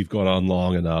we've gone on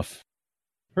long enough.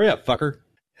 Hurry up, fucker.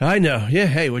 I know. Yeah.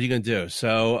 Hey, what are you going to do?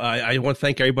 So I want to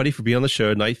thank everybody for being on the show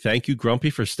tonight. Thank you, Grumpy,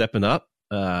 for stepping up,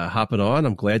 hopping on.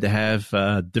 I'm glad to have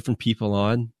different people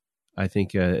on. I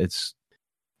think it's.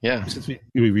 Yeah. Since we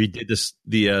redid this,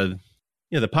 the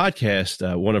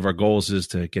podcast, one of our goals is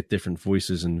to get different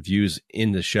voices and views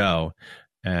in the show.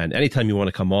 And anytime you want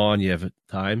to come on, you have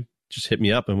time, just hit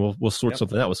me up and we'll sort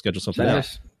something out. We'll schedule something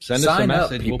out. Send us a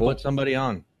message. We'll put somebody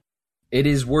on. It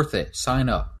is worth it. Sign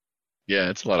up. Yeah,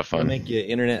 it's a lot of fun. It'll make you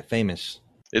internet famous.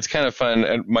 It's kind of fun.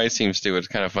 And my seems too. It's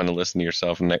kind of fun to listen to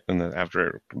yourself after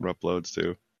it uploads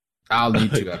too. I'll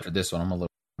need to after this one. I'm a little.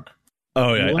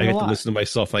 Oh, yeah, I get to listen to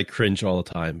myself. I cringe all the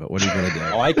time, but what are you going to do?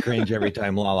 I cringe every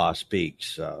time Lala speaks.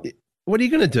 So. What are you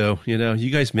going to do? You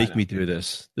guys make me do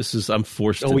this. I'm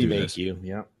forced to do this. We make you,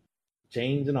 yeah.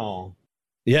 Chains and all.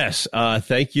 Yes.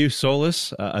 Thank you,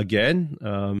 Solus, again,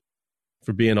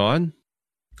 for being on.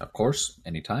 Of course,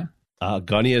 anytime.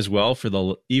 Gunny as well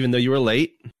even though you were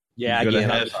late. Yeah, You're gonna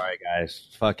again, I'm have- sorry, guys.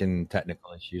 Fucking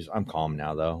technical issues. I'm calm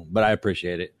now, though, but I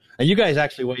appreciate it. And you guys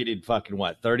actually waited fucking,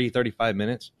 35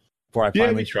 minutes before I Yeah,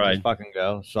 finally we tried. to fucking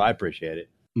go, so I appreciate it.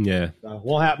 Yeah.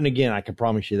 Won't happen again. I can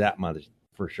promise you that, mother,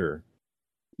 for sure.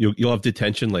 You'll have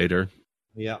detention later.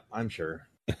 Yeah, I'm sure.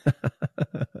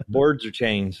 Boards or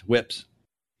chains? Whips.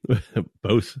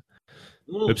 Both.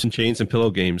 Whips and chains and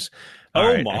pillow games. Oh, All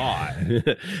right. my.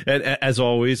 And as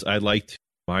always, I'd like to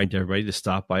remind everybody to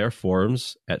stop by our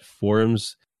forums at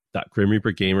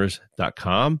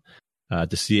forums.grimreapergamers.com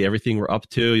to see everything we're up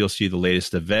to. You'll see the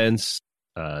latest events,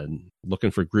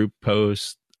 looking for group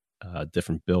posts,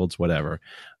 different builds, whatever.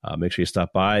 Make sure you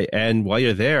stop by. And while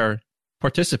you're there,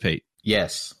 participate.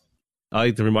 Yes. I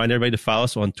like to remind everybody to follow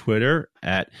us on Twitter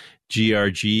at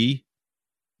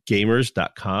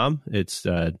grggamers.com. It's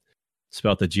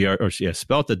spelled the GR, or yeah,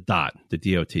 spelled the dot, the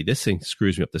DOT. This thing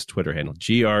screws me up, this Twitter handle,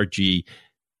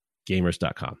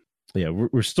 grggamers.com. Yeah,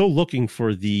 we're still looking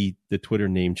for the Twitter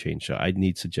name change. So I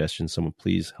need suggestions. Someone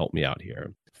please help me out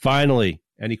here. Finally,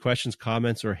 any questions,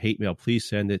 comments, or hate mail, please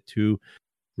send it to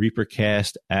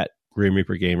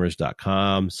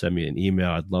reapercast@grimreapergamers.com. Send me an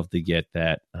email. I'd love to get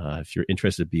that. If you're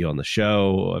interested to be on the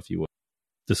show, or if you want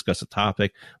to discuss a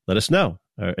topic, let us know.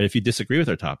 And if you disagree with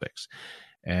our topics.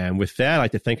 And with that, I'd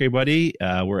like to thank everybody.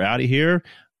 We're out of here.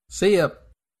 See ya.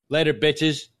 Later,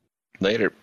 bitches. Later.